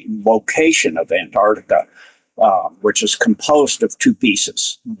the location of Antarctica, which is composed of 2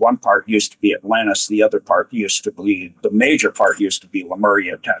 pieces. One part used to be Atlantis, the other part used to be, the major part used to be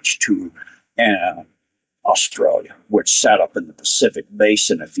Lemuria, attached to Australia, which sat up in the Pacific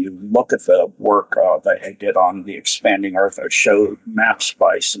Basin. If you look at the work that I did on the expanding Earth, I showed maps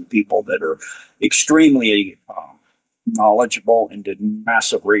by some people that are extremely knowledgeable and did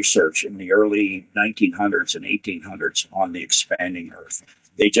massive research in the early 1900s and 1800s on the expanding Earth.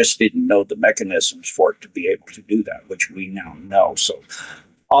 They just didn't know the mechanisms for it to be able to do that, which we now know. So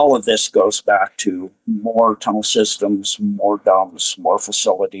all of this goes back to more tunnel systems, more domes, more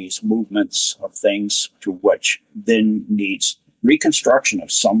facilities, movements of things, to which then needs reconstruction of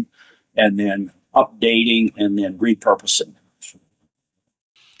some, and then updating, and then repurposing.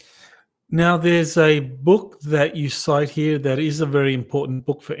 Now, there's a book that you cite here that is a very important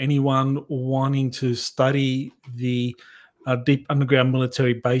book for anyone wanting to study the deep underground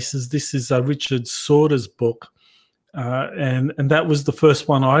military bases. This is Richard Sauder's book. And that was the first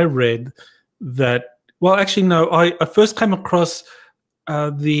one I read that, well, actually, no, I first came across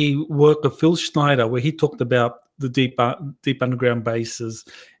the work of Phil Schneider, where he talked about the deep underground bases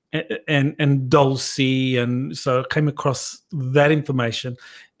and Dulce, and so I came across that information.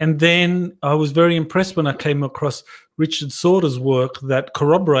 And then I was very impressed when I came across Richard Sauder's work that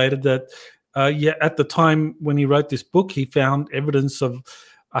corroborated that, yeah, at the time when he wrote this book, he found evidence of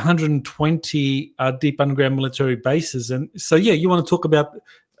 120 deep underground military bases. And so, yeah, you want to talk about,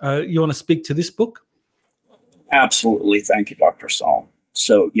 you want to speak to this book? Absolutely. Thank you, Dr. Saul.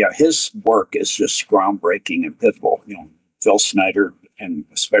 So, yeah, his work is just groundbreaking and pivotal. Phil Schneider and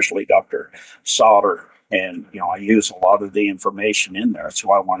especially Dr. Sauder. And, I use a lot of the information in there.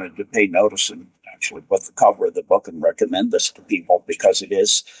 So I wanted to pay notice and actually put the cover of the book and recommend this to people, because it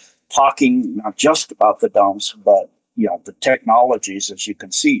is talking not just about the domes, but the technologies, as you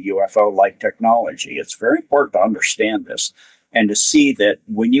can see, UFO-like technology. It's very important to understand this and to see that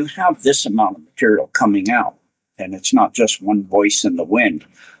when you have this amount of material coming out, and it's not just one voice in the wind,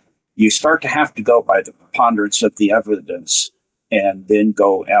 you start to have to go by the preponderance of the evidence and then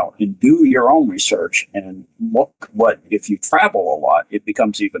go out and do your own research and look if you travel a lot, it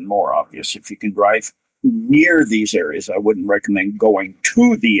becomes even more obvious. If you can drive near these areas, I wouldn't recommend going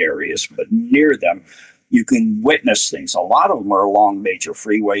to the areas, but near them, you can witness things. A lot of them are along major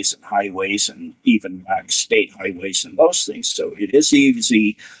freeways and highways and even state highways and those things. So it is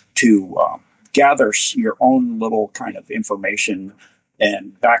easy to gather your own little kind of information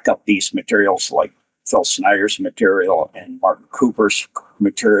and back up these materials like Phil Snyder's material and Martin Cooper's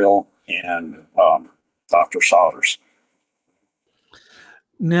material and Dr. Sauder's.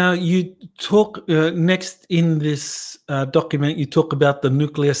 Now, you talk next in this document, you talk about the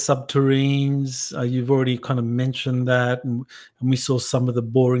nuclear subterranes. You've already kind of mentioned that, and we saw some of the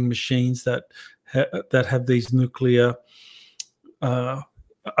boring machines that that have these nuclear. I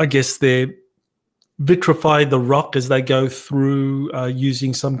guess they vitrify the rock as they go through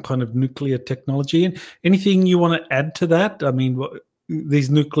using some kind of nuclear technology. And anything you want to add to that? I mean, these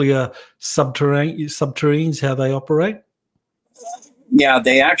nuclear subterranes, how they operate? Yeah,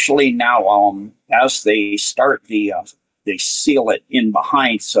 they actually now, as they start they seal it in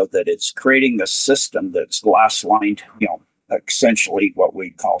behind so that it's creating the system that's glass lined, essentially what we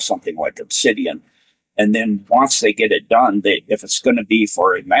call something like obsidian. And then once they get it done, if it's going to be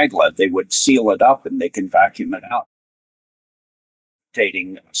for a maglev, they would seal it up and they can vacuum it out,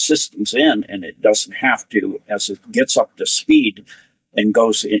 rotating systems in, and it doesn't have to, as it gets up to speed, and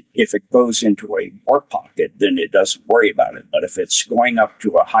if it goes into a warp pocket, then it doesn't worry about it. But if it's going up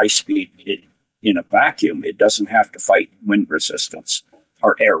to a high speed in a vacuum, it doesn't have to fight wind resistance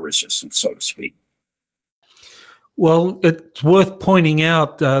or air resistance, so to speak. Well, it's worth pointing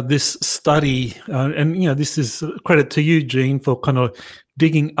out this study, and this is credit to you, Gene, for kind of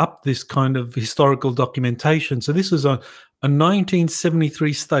digging up this kind of historical documentation. So this was a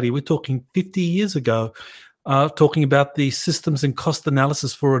 1973 study. We're talking 50 years ago. Talking about the systems and cost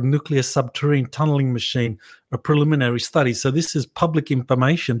analysis for a nuclear subterranean tunneling machine, a preliminary study. So this is public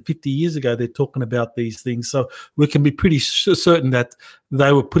information. 50 years ago, they're talking about these things. So we can be pretty certain that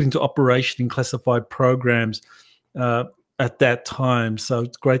they were put into operation in classified programs at that time. So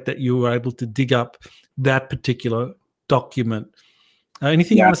it's great that you were able to dig up that particular document.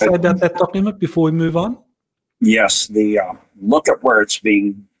 Anything you want to say about that document before we move on? Yes, look at where it's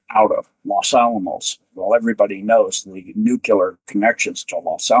being out of, Los Alamos. Well, everybody knows the nuclear connections to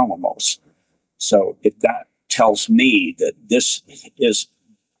Los Alamos. So if that tells me that this has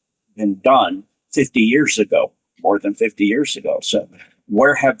been done 50 years ago, more than 50 years ago. So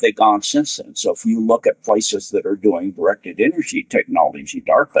where have they gone since then? So if you look at places that are doing directed energy technology,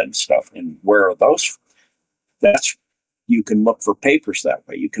 DARPA and stuff, and where are those? You can look for papers that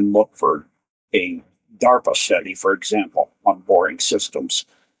way. You can look for a DARPA study, for example, on boring systems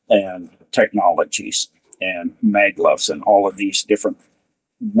and technologies and maglevs and all of these different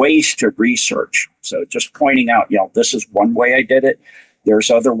ways to research. So just pointing out, this is one way I did it.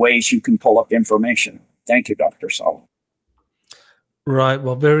 There's other ways you can pull up information. Thank you, Dr. Sala. Right.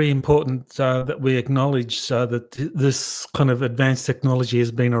 Well, very important that we acknowledge that this kind of advanced technology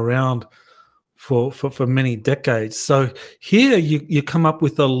has been around for many decades. So here you come up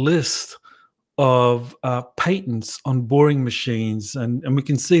with a list of patents on boring machines, and we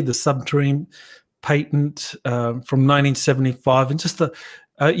can see the subterranean patent from 1975, and just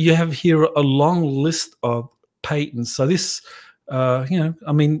you have here a long list of patents. So this, I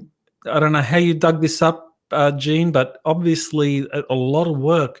mean, I don't know how you dug this up, Gene, but obviously a lot of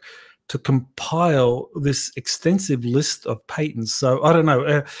work to compile this extensive list of patents. So I don't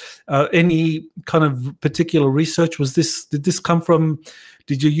know, any kind of particular research, did this come from,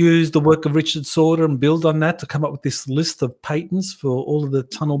 did you use the work of Richard Sauder and build on that to come up with this list of patents for all of the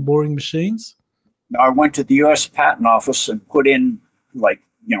tunnel boring machines? I went to the U.S. Patent Office and put in,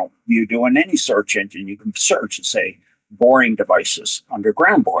 you do in any search engine, you can search and say boring devices,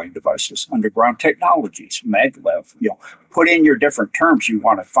 underground technologies, maglev, put in your different terms you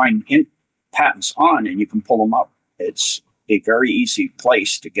want to find patents on, and you can pull them up. It's a very easy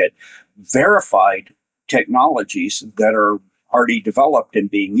place to get verified technologies that are already developed and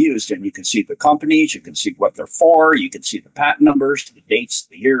being used, and you can see the companies, you can see what they're for, you can see the patent numbers, the dates,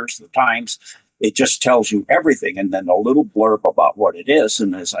 the years, the times. It just tells you everything, and then a little blurb about what it is.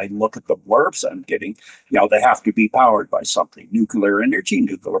 And as I look at the blurbs I'm getting, they have to be powered by something. Nuclear energy,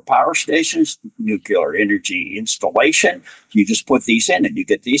 nuclear power stations, nuclear energy installation. You just put these in and you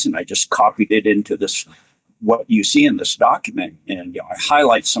get these, and I just copied it into this, what you see in this document. And I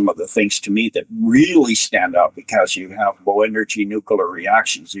highlight some of the things to me that really stand out, because you have low energy nuclear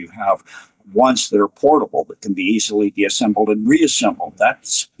reactions. You have ones that are portable, that can be easily deassembled and reassembled. That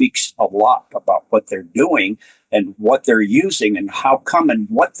speaks a lot about what they're doing and what they're using and how come and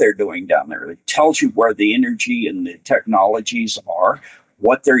what they're doing down there. It tells you where the energy and the technologies are,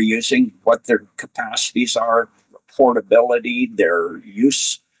 what they're using, what their capacities are, portability, their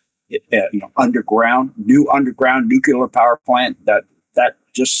use, new underground nuclear power plant. That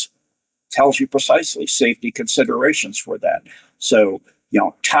just tells you precisely safety considerations for that. So,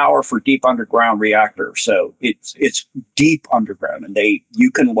 tower for deep underground reactor. So it's deep underground, and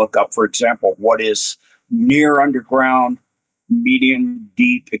you can look up, for example, what is near underground, medium,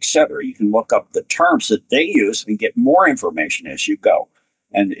 deep, etc. You can look up the terms that they use and get more information as you go.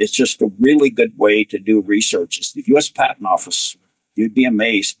 And it's just a really good way to do research. It's the U.S. Patent Office. You'd be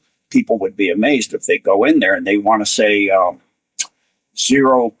amazed. People would be amazed if they go in there and they want to say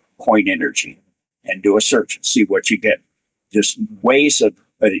 0 point energy and do a search and see what you get. Just ways of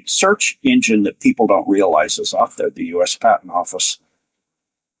a search engine that people don't realize is out there, the U.S. Patent Office.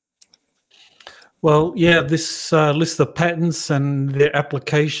 Well, yeah, this list of patents and their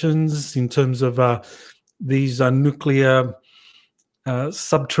applications in terms of these nuclear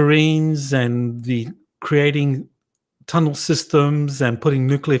submarines and the creating tunnel systems and putting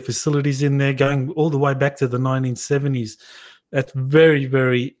nuclear facilities in there, going all the way back to the 1970s. That's very,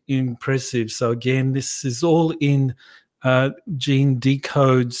 very impressive. So again, this is all in Gene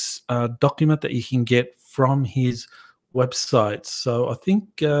Decode's document that you can get from his website. So I think,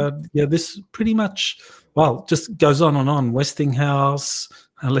 yeah, this pretty much, well, just goes on and on. Westinghouse,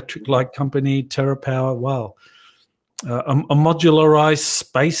 Electric Light Company, TerraPower, wow. A modularized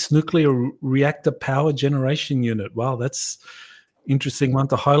space nuclear reactor power generation unit. Wow, that's interesting one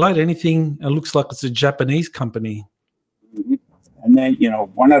to highlight. Anything, it looks like it's a Japanese company. Mm-hmm. And then, you know,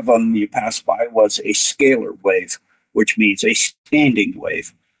 one of them you passed by was a scalar wave, which means a standing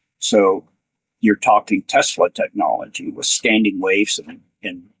wave. So you're talking Tesla technology with standing waves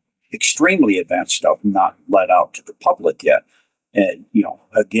and extremely advanced stuff not let out to the public yet. And, you know,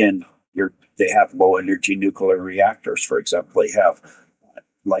 again, they have low energy nuclear reactors, for example. They have,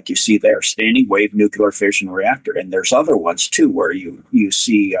 like you see there, standing wave nuclear fission reactor. And there's other ones too, where you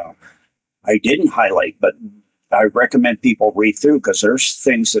see, I didn't highlight, but I recommend people read through, because there's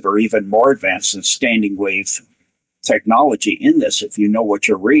things that are even more advanced than standing wave technology in this. If you know what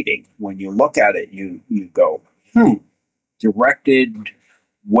you're reading, when you look at it, you go, directed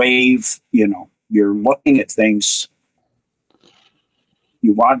wave, you know, you're looking at things.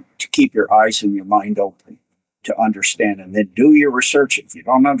 You want to keep your eyes and your mind open to understand, and then do your research. If you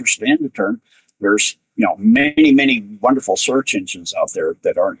don't understand the term, there's, you know, many, many wonderful search engines out there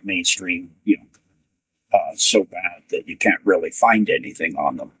that aren't mainstream, you know, so bad that you can't really find anything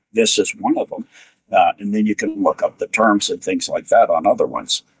on them. This is one of them. And then you can look up the terms and things like that on other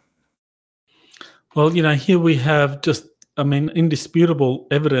ones. Well, you know, here we have just, I mean, indisputable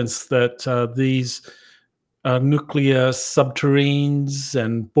evidence that these nuclear submarines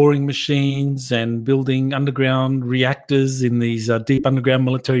and boring machines and building underground reactors in these deep underground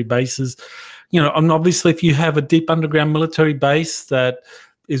military bases, you know, and obviously if you have a deep underground military base that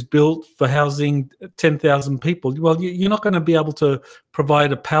is built for housing 10,000 people, well, you're not going to be able to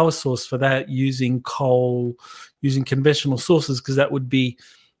provide a power source for that using coal, using conventional sources, because that would be,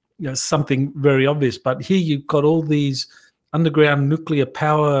 you know, something very obvious. But here you've got all these underground nuclear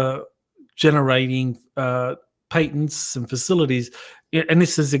power generating patents and facilities, and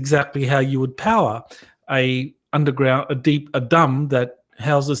this is exactly how you would power a dam that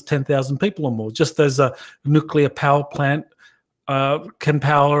houses 10,000 people or more. Just as a nuclear power plant can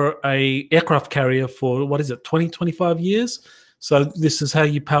power a aircraft carrier for, what is it, 20, 25 years? So this is how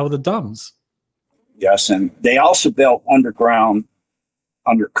you power the dams. Yes, and they also built underground,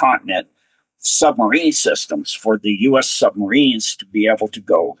 undercontinent submarine systems for the U.S. submarines to be able to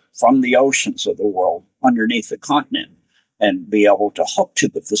go from the oceans of the world underneath the continent and be able to hook to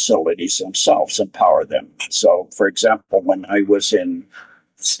the facilities themselves and power them. So, for example, when I was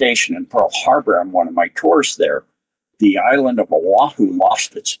stationed in Pearl Harbor on one of my tours there, the island of Oahu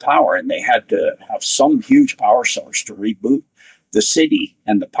lost its power, and they had to have some huge power source to reboot the city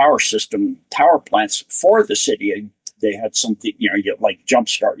and the power system, power plants for the city. And they had something, you know, you like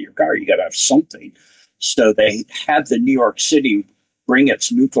jumpstart your car, you got to have something. So they had the New York City bring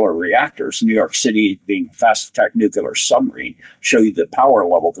its nuclear reactors, New York City being a fast attack nuclear submarine, show you the power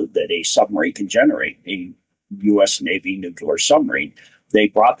level that a submarine can generate, a U.S. Navy nuclear submarine. They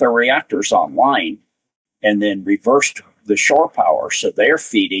brought their reactors online and then reversed the shore power, so they're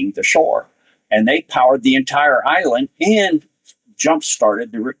feeding the shore. And they powered the entire island and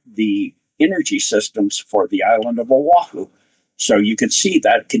jump-started the energy systems for the island of Oahu. So you can see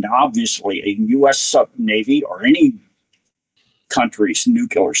that can obviously, a U.S. Navy or any country's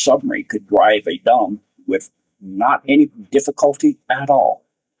nuclear submarine could drive a dam with not any difficulty at all.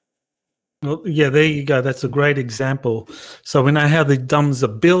 Well, yeah, there you go. That's a great example. So we know how the dams are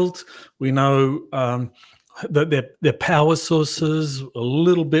built. We know their power sources, a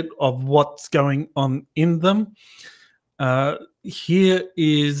little bit of what's going on in them. Here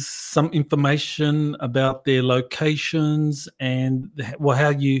is some information about their locations and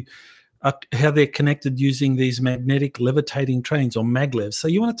how they're connected using these magnetic levitating trains, or MagLevs. So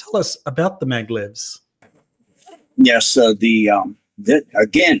you want to tell us about the MagLevs? Yes. So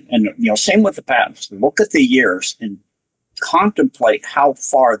again, and you know, same with the patents. Look at the years and contemplate how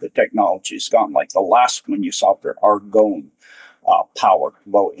far the technology has gone. Like the last one you saw there, argon power,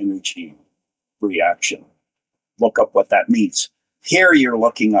 low energy reaction. Look up what that means. Here you're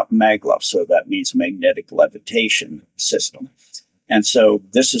looking up MagLev, so that means magnetic levitation system. And so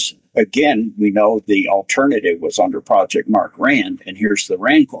this is, again, we know the alternative was under Project Mark Rand, and here's the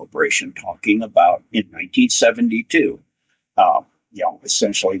Rand Corporation talking about in 1972.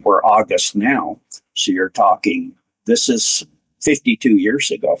 Essentially we're August now, so you're talking, this is 52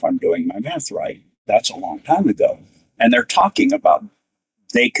 years ago, if I'm doing my math right. That's a long time ago. And they're talking about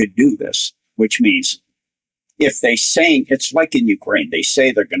they could do this, which means if they say, it's like in Ukraine, they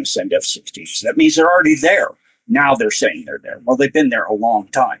say they're going to send F-16s. That means they're already there. Now they're saying they're there. Well, they've been there a long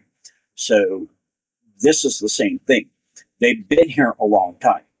time. So this is the same thing. They've been here a long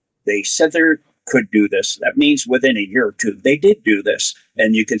time. They said they could do this. That means within a year or two, they did do this.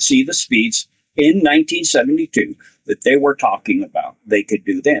 And you can see the speeds in 1972 that they were talking about they could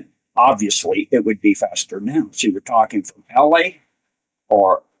do then. Obviously, it would be faster now. So you're talking from LA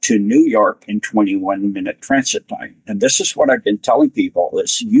or to New York in 21-minute transit time. And this is what I've been telling people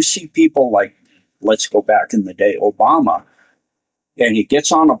is you see people like, let's go back in the day, Obama, and he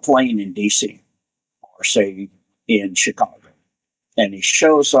gets on a plane in DC or say in Chicago, and he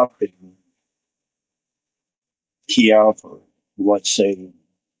shows up in Kiev or let's say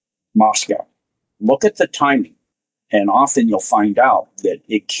Moscow. Look at the timing, and often you'll find out that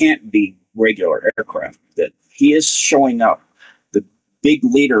it can't be regular aircraft, that he is showing up. The big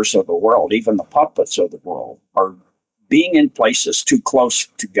leaders of the world, even the puppets of the world, are being in places too close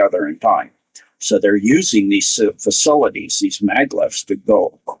together in time. So they're using these facilities, these maglevs, to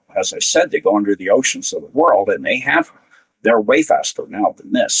go, as I said, they go under the oceans of the world, and they're way faster now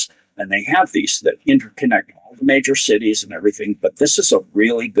than this. And they have these that interconnect all the major cities and everything. But this is a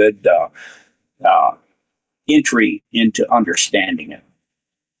really good entry into understanding it.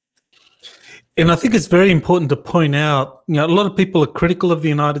 And I think it's very important to point out, a lot of people are critical of the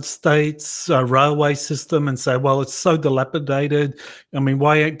United States railway system and say, well, it's so dilapidated. I mean,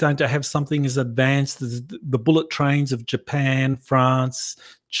 why don't they have something as advanced as the bullet trains of Japan, France,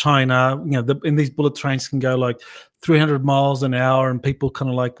 China? And these bullet trains can go like 300 miles an hour, and people kind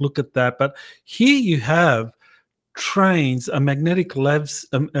of like look at that. But here you have trains, a maglev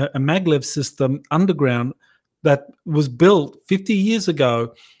system underground that was built 50 years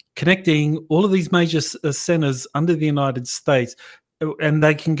ago, connecting all of these major centers under the United States, and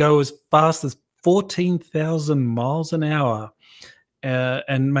they can go as fast as 14,000 miles an hour,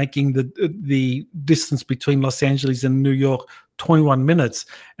 and making the distance between Los Angeles and New York 21 minutes.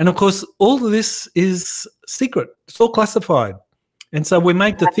 And of course, all of this is secret. It's all classified. And so we're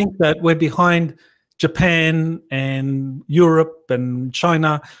made to think that we're behind Japan and Europe and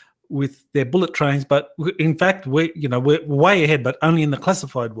China with their bullet trains, but in fact, we're way ahead, but only in the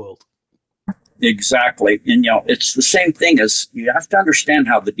classified world. Exactly. And, it's the same thing as you have to understand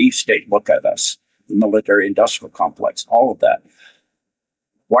how the deep state look at us, the military industrial complex, all of that.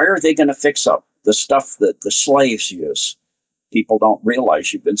 Why are they going to fix up the stuff that the slaves use? People don't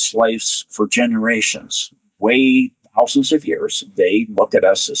realize you've been slaves for generations, way thousands of years. They look at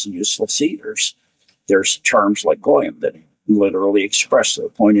us as useless eaters. There's terms like goyim that literally express their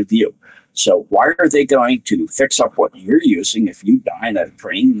point of view. So why are they going to fix up what you're using if you die in a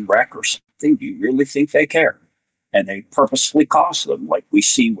train wreck or something? Do you really think they care? And they purposely cause them, like we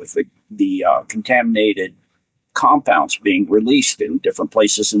see with the contaminated compounds being released in different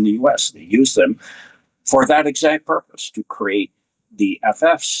places in the U.S. They use them for that exact purpose, to create the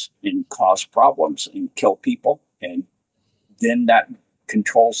FFs and cause problems and kill people. And then that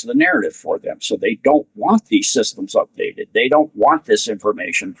controls the narrative for them. So they don't want these systems updated. They don't want this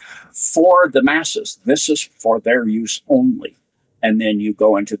information for the masses. This is for their use only. And then you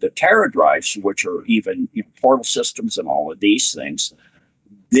go into the Terra drives, which are even portal systems and all of these things.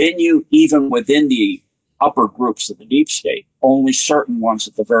 Then you, even within the upper groups of the deep state, only certain ones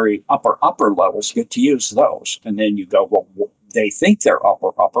at the very upper levels get to use those. And then you go, well, they think they're upper.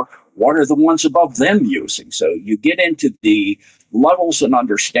 What are the ones above them using? So you get into the levels and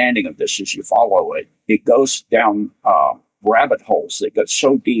understanding of this as you follow it. It goes down rabbit holes that get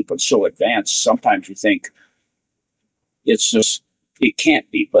so deep and so advanced. Sometimes you think it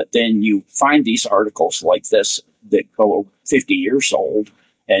can't be. But then you find these articles like this that go 50 years old,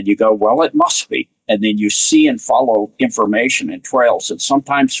 and you go, well, it must be. And then you see and follow information and trails. And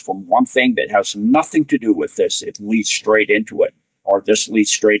sometimes from one thing that has nothing to do with this, it leads straight into it. Or this leads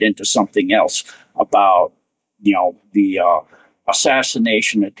straight into something else about, the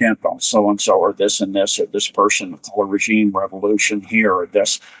assassination attempt on so-and-so, or this and this, or this person, the color regime revolution here, or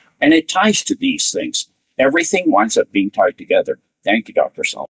this. And it ties to these things. everything winds up being tied together. Thank you, Dr.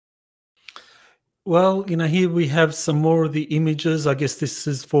 Sal. Well, here we have some more of the images. I guess this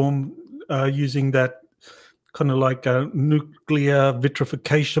is from using that kind of like a nuclear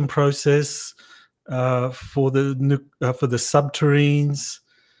vitrification process for the subterranes.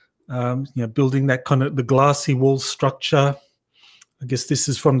 Building that kind of the glassy wall structure. I guess this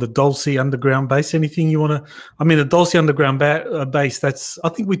is from the Dulce underground base. Anything you want to? I mean, the Dulce underground base. I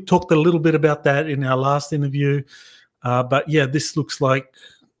think we talked a little bit about that in our last interview. But yeah, this looks like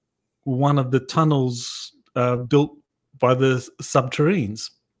one of the tunnels built by the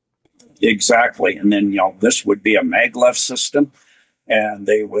subterranes. Exactly. And then, this would be a MagLev system, and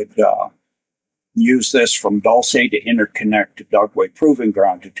they would use this from Dulce to interconnect to Dugway Proving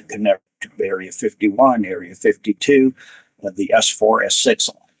Ground to connect to Area 51, Area 52, the S4, S6,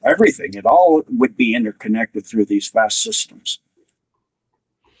 everything. It all would be interconnected through these vast systems.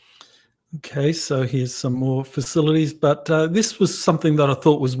 Okay, so here's some more facilities, but this was something that I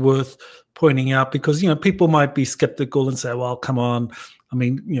thought was worth pointing out because, people might be skeptical and say, well, come on. I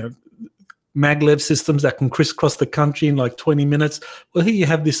mean, MagLev systems that can crisscross the country in like 20 minutes. Well, here you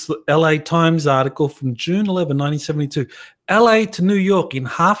have this LA Times article from June 11, 1972. LA to New York in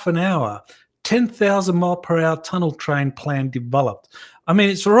half an hour, 10,000 mile per hour tunnel train plan developed. I mean,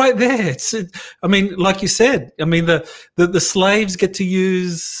 it's right there. I mean, like you said, I mean, the slaves get to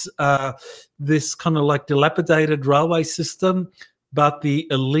use this kind of like dilapidated railway system, but the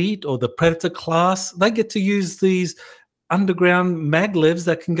elite or the predator class, they get to use these underground maglevs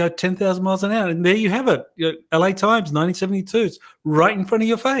that can go 10,000 miles an hour. And there you have it. LA Times, 1972. It's right in front of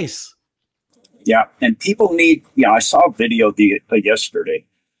your face. Yeah, and people need, I saw a video yesterday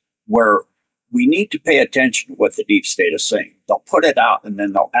where we need to pay attention to what the deep state is saying. They'll put it out and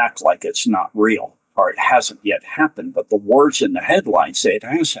then they'll act like it's not real or it hasn't yet happened. But the words in the headline say it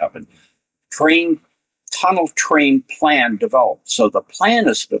has happened. Tunnel train plan developed. So the plan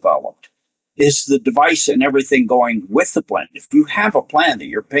is developed. Is the device and everything going with the plan? If you have a plan that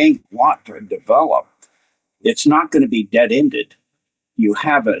you're paying a lot to develop, it's not going to be dead-ended. You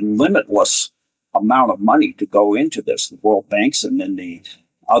have a limitless amount of money to go into this, the World Banks and then the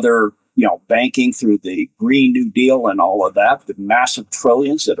other, banking through the Green New Deal and all of that, the massive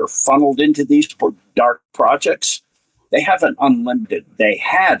trillions that are funneled into these dark projects. They had an unlimited, they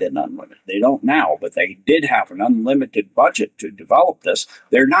don't now, but they did have an unlimited budget to develop this.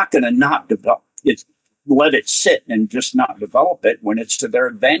 They're not going to not develop it, let it sit and just not develop it when it's to their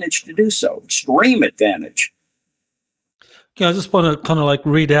advantage to do so, extreme advantage. Okay, I just want to kind of like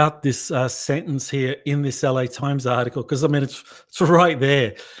read out this sentence here in this LA Times article, because I mean, it's right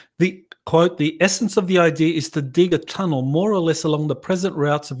there. The quote, the essence of the idea is to dig a tunnel more or less along the present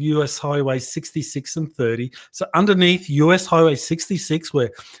routes of US Highway 66 and 30. So underneath US Highway 66,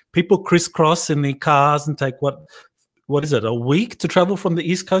 where people crisscross in their cars and take what is it, a week to travel from the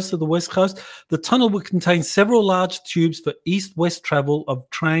East Coast to the West Coast, the tunnel will contain several large tubes for east-west travel of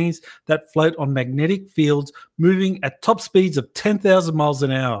trains that float on magnetic fields moving at top speeds of 10,000 miles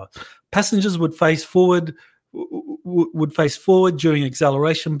an hour. Passengers would face forward during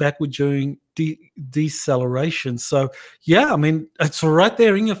acceleration, backward during deceleration. So, yeah, I mean, it's right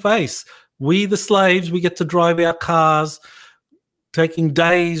there in your face. We, the slaves, we get to drive our cars, taking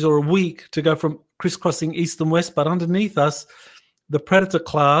days or a week to go from crisscrossing east and west, but underneath us, the predator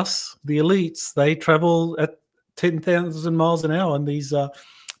class, the elites, they travel at 10,000 miles an hour on these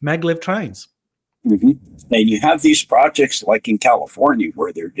maglev trains. Mm-hmm. And you have these projects like in California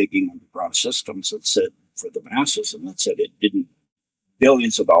where they're digging underground systems that said for the masses, and that said it didn't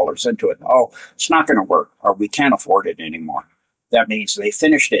billions of dollars into it. Oh, it's not going to work, or we can't afford it anymore. That means they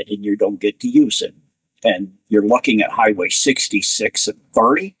finished it and you don't get to use it. And you're looking at Highway 66 and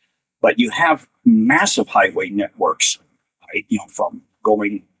 30, but you have massive highway networks, right? From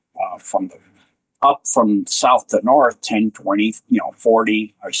going up from south to north, 10, 20,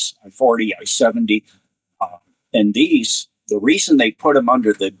 40, I-40, I-70. And these, the reason they put them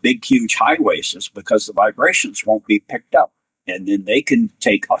under the big, huge highways is because the vibrations won't be picked up. And then they can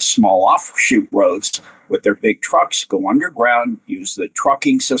take a small offshoot roads with their big trucks, go underground, use the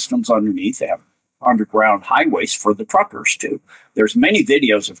trucking systems underneath. They have underground highways for the truckers too. There's many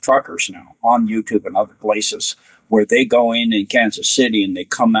videos of truckers now on YouTube and other places where they go in Kansas City and they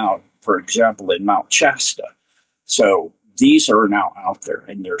come out, for example, in Mount Shasta. So these are now out there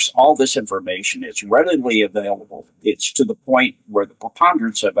and there's all this information. It's readily available. It's to the point where the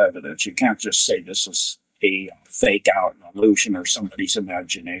preponderance of evidence, you can't just say this is a fake out, an illusion, or somebody's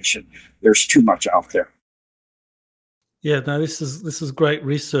imagination. There's too much out there. Yeah, no, this is great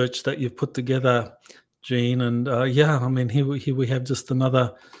research that you've put together, Gene. And yeah, I mean, here we have just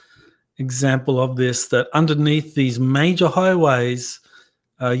another example of this, that underneath these major highways,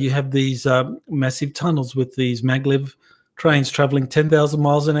 you have these massive tunnels with these maglev trains traveling 10,000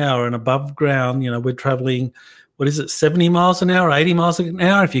 miles an hour, and above ground, we're traveling, what is it, 70 miles an hour, 80 miles an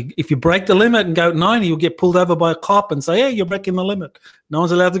hour. If you break the limit and go 90, you'll get pulled over by a cop and say, hey, you're breaking the limit. No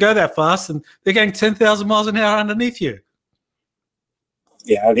one's allowed to go that fast, and they're going 10,000 miles an hour underneath you.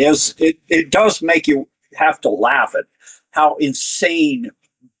 Yeah, it is. It does make you have to laugh at how insane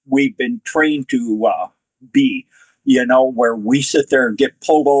we've been trained to be, where we sit there and get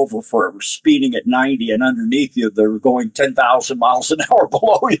pulled over for speeding at 90, and underneath you, they're going 10,000 miles an hour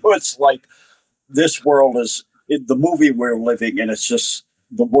below you. It's like this world is the movie we're living in. It's just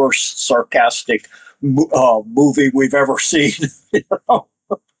the worst sarcastic movie we've ever seen.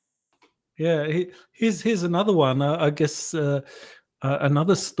 Yeah, here's another one. I guess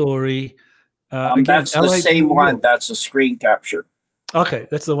another story. Again, that's the same one. That's a screen capture. Okay,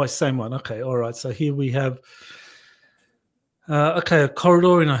 that's the same one. Okay, all right. So here we have, a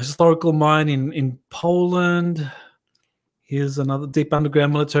corridor in a historical mine in Poland. Here's another deep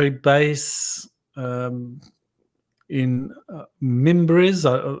underground military base in Mimbres.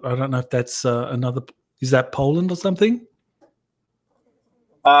 I don't know if that's another. Is that Poland or something?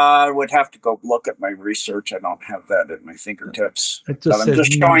 I would have to go look at my research. I don't have that at my fingertips. But I'm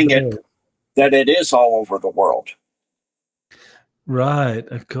just showing it that it is all over the world. Right,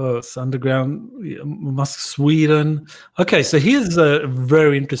 of course. Underground, Sweden. Okay, so here's a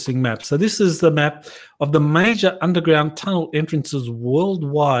very interesting map. So this is the map of the major underground tunnel entrances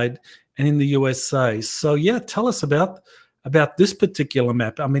worldwide and in the USA. So yeah, tell us about this particular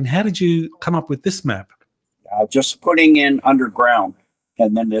map. I mean, how did you come up with this map? Just putting in underground,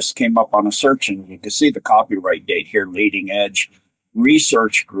 and then this came up on a search, and you can see the copyright date here, Leading Edge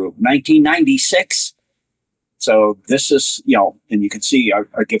Research Group, 1996. So this is, and you can see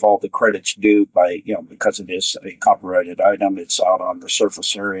I give all the credits due by, because it is a copyrighted item. It's out on the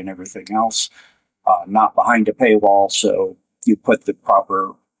surface area and everything else, not behind a paywall. So you put the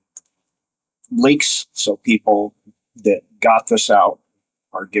proper links so people that got this out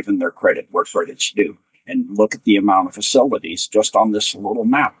are given their credit where credit's due. And look at the amount of facilities just on this little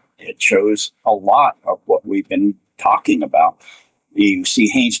map. It shows a lot of what we've been talking about. You see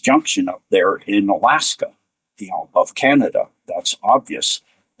Haines Junction up there in Alaska, of Canada. That's obvious.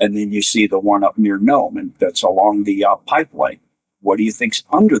 And then you see the one up near Nome, and that's along the pipeline. What do you think's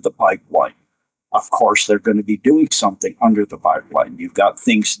under the pipeline? Of course, they're going to be doing something under the pipeline. You've got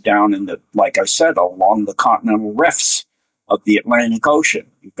things down in like I said, along the continental rifts of the Atlantic Ocean.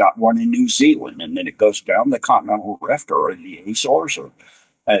 You've got one in New Zealand, and then it goes down the continental rift or in the Azores. Or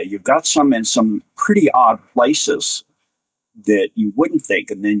you've got some in some pretty odd places that you wouldn't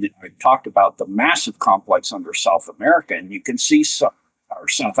think. And then I talked about the massive complex under South America, and you can see South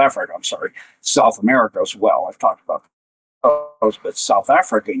Africa, South America as well. I've talked about those, but South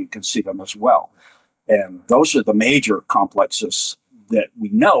Africa, you can see them as well. And those are the major complexes that we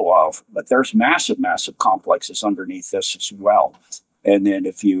know of, but there's massive, massive complexes underneath this as well. And then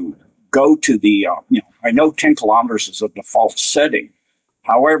if you go to the, I know 10 kilometers is a default setting.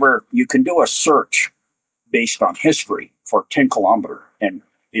 However, you can do a search based on history for 10 kilometer, and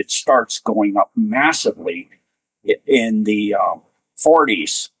it starts going up massively in the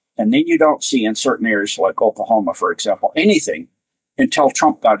 40s. And then you don't see in certain areas like Oklahoma, for example, anything until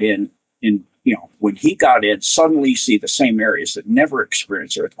Trump got in, when he got in, suddenly you see the same areas that never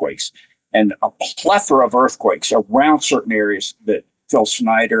experienced earthquakes and a plethora of earthquakes around certain areas that Phil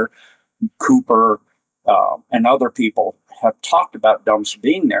Snyder, Cooper, and other people have talked about dumps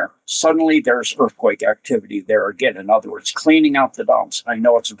being there. Suddenly there's earthquake activity there again. In other words, cleaning out the dumps. I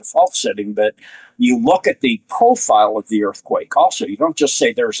know it's a default setting, but you look at the profile of the earthquake. Also, you don't just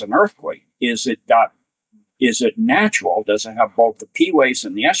say there's an earthquake. Is it natural? Does it have both the P waves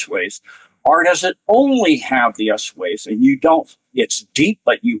and the S waves? Or does it only have the S waves? And you don't, it's deep,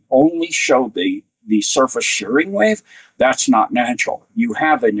 but you only show the surface shearing wave. That's not natural. You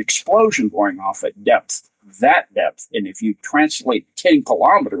have an explosion going off at that depth. And if you translate 10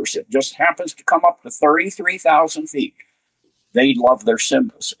 kilometers, it just happens to come up to 33,000 feet. They love their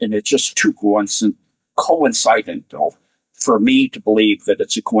symbols. And it's just too coincidental for me to believe that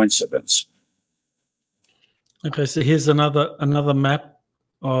it's a coincidence. Okay, so here's another map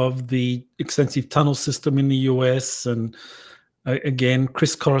of the extensive tunnel system in the US, and again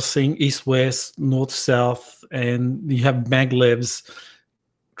crisscrossing east-west, north-south, and you have maglevs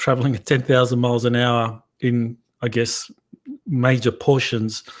traveling at 10,000 miles an hour in, I guess, major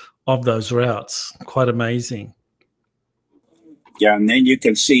portions of those routes. Quite amazing. Yeah, and then you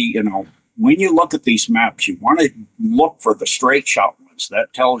can see, when you look at these maps, you want to look for the straight shot ones. domes.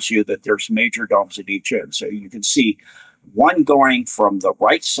 That tells you that there's major domes at each end. So you can see one going from the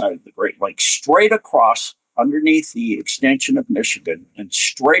right side of the Great Lakes straight across underneath the extension of Michigan and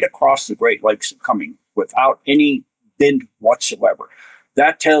straight across the Great Lakes coming without any bend whatsoever.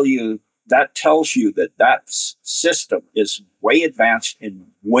 That tells you that system is way advanced and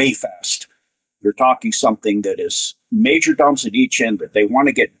way fast. You're talking something that is major domes at each end, but they want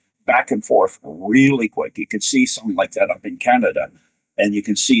to get back and forth really quick. You can see something like that up in Canada. And you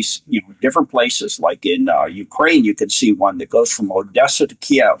can see, different places like in Ukraine, you can see one that goes from Odessa to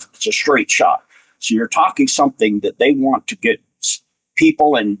Kiev. It's a straight shot. So you're talking something that they want to get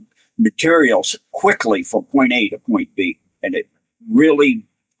people and materials quickly from point A to point B. And it really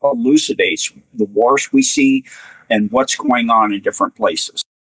elucidates the wars we see and what's going on in different places.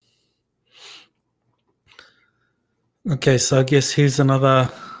 Okay, so I guess here's another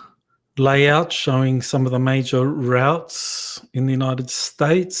layout showing some of the major routes in the United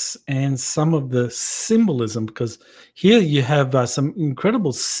States and some of the symbolism, because here you have some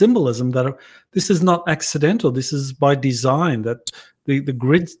incredible symbolism that this is not accidental. This is by design, that the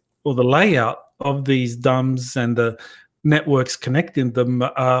grid or the layout of these domes and the networks connecting them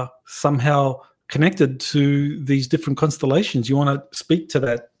are somehow connected to these different constellations. You want to speak to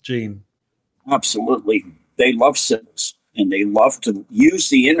that, Gene? Absolutely. They love symbols, and they love to use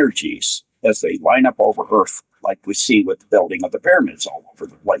the energies as they line up over Earth, like we see with the building of the pyramids all over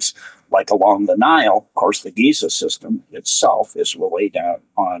the place. Like along the Nile, of course, the Giza system itself is laid out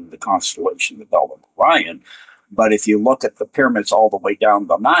on the constellation, the Belt of Orion. But if you look at the pyramids all the way down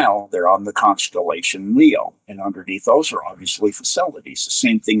the Nile, they're on the constellation Leo. And underneath those are obviously facilities. The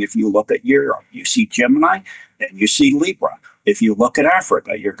same thing if you look at Europe. You see Gemini and you see Libra. If you look at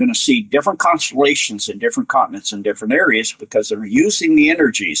Africa, you're going to see different constellations in different continents and different areas because they're using the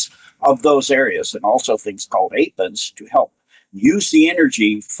energies of those areas and also things called apens to help use the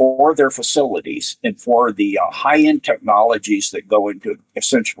energy for their facilities and for the high-end technologies that go into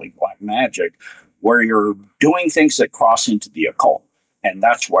essentially black magic, where you're doing things that cross into the occult. And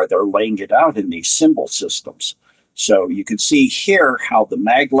that's why they're laying it out in these symbol systems. So you can see here how the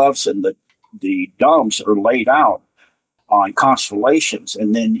maglevs and the domes are laid out on constellations.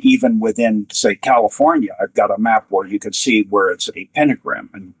 And then even within, say, California, I've got a map where you can see where it's a pentagram,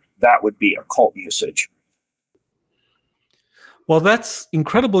 and that would be occult usage. Well, that's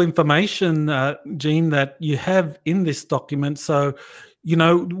incredible information, Gene, that you have in this document. So,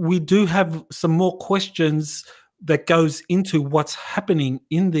 we do have some more questions that goes into what's happening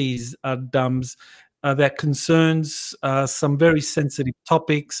in these domes that concerns some very sensitive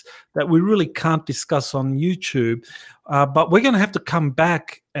topics that we really can't discuss on YouTube. But we're going to have to come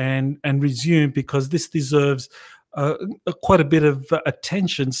back and resume, because this deserves quite a bit of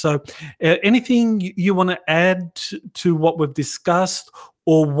attention. So anything you want to add to what we've discussed,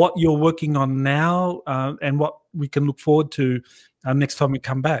 or what you're working on now, and what we can look forward to next time we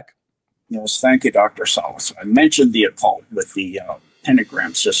come back? Yes, thank you, Dr. Salas. I mentioned the occult with the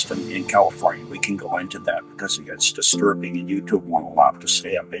pentagram system in California. We can go into that because it gets disturbing and YouTube won't allow it to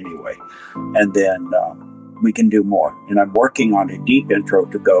stay up anyway. And then we can do more. And I'm working on a deep intro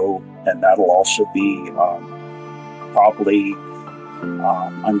to go, and that'll also be probably,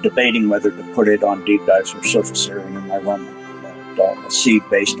 I'm debating whether to put it on deep dives or surface area in my run. But we'll see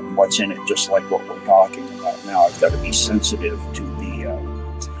based on what's in it, just like what we're talking about now. I've got to be sensitive to the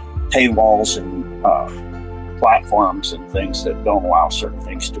paywalls and platforms and things that don't allow certain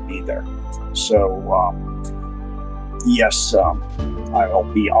things to be there. So yes,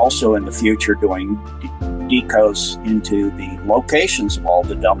 I'll be also in the future doing decodes into the locations of all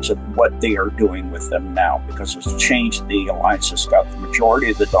the dumps and what they are doing with them now, because it's changed. The Alliance has got the majority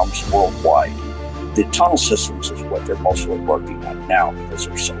of the dumps worldwide. The tunnel systems is what they're mostly working on now because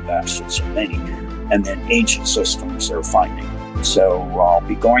they're so vast and so many. And then ancient systems they're finding. So I'll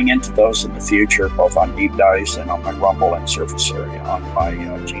be going into those in the future, both on deep dives and on my Rumble and surface area on my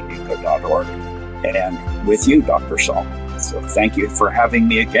gendecode.org, and with you, Dr. Saul. So thank you for having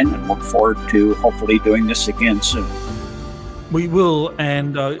me again, and look forward to hopefully doing this again soon. We will,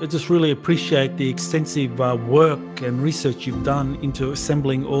 and I just really appreciate the extensive work and research you've done into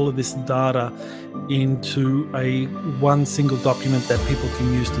assembling all of this data into one single document that people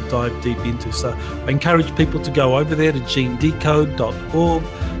can use to dive deep into. So I encourage people to go over there to gendecode.org,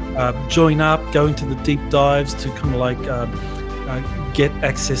 join up, go into the deep dives to kind of like get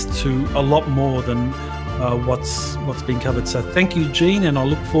access to a lot more than what's been covered. So thank you, Gene, and I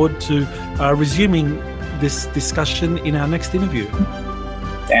look forward to resuming this discussion in our next interview.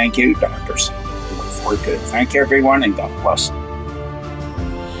 Thank you, doctors. Look forward to it. Thank you, everyone, and God bless.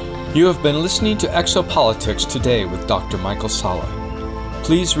 You have been listening to Exopolitics Today with Dr. Michael Salla.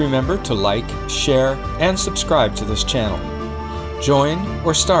 Please remember to like, share, and subscribe to this channel. Join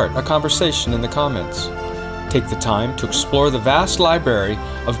or start a conversation in the comments. Take the time to explore the vast library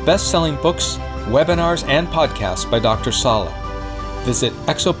of best-selling books, webinars, and podcasts by Dr. Sala. Visit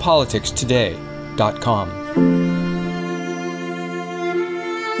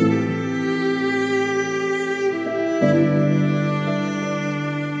exopoliticstoday.com.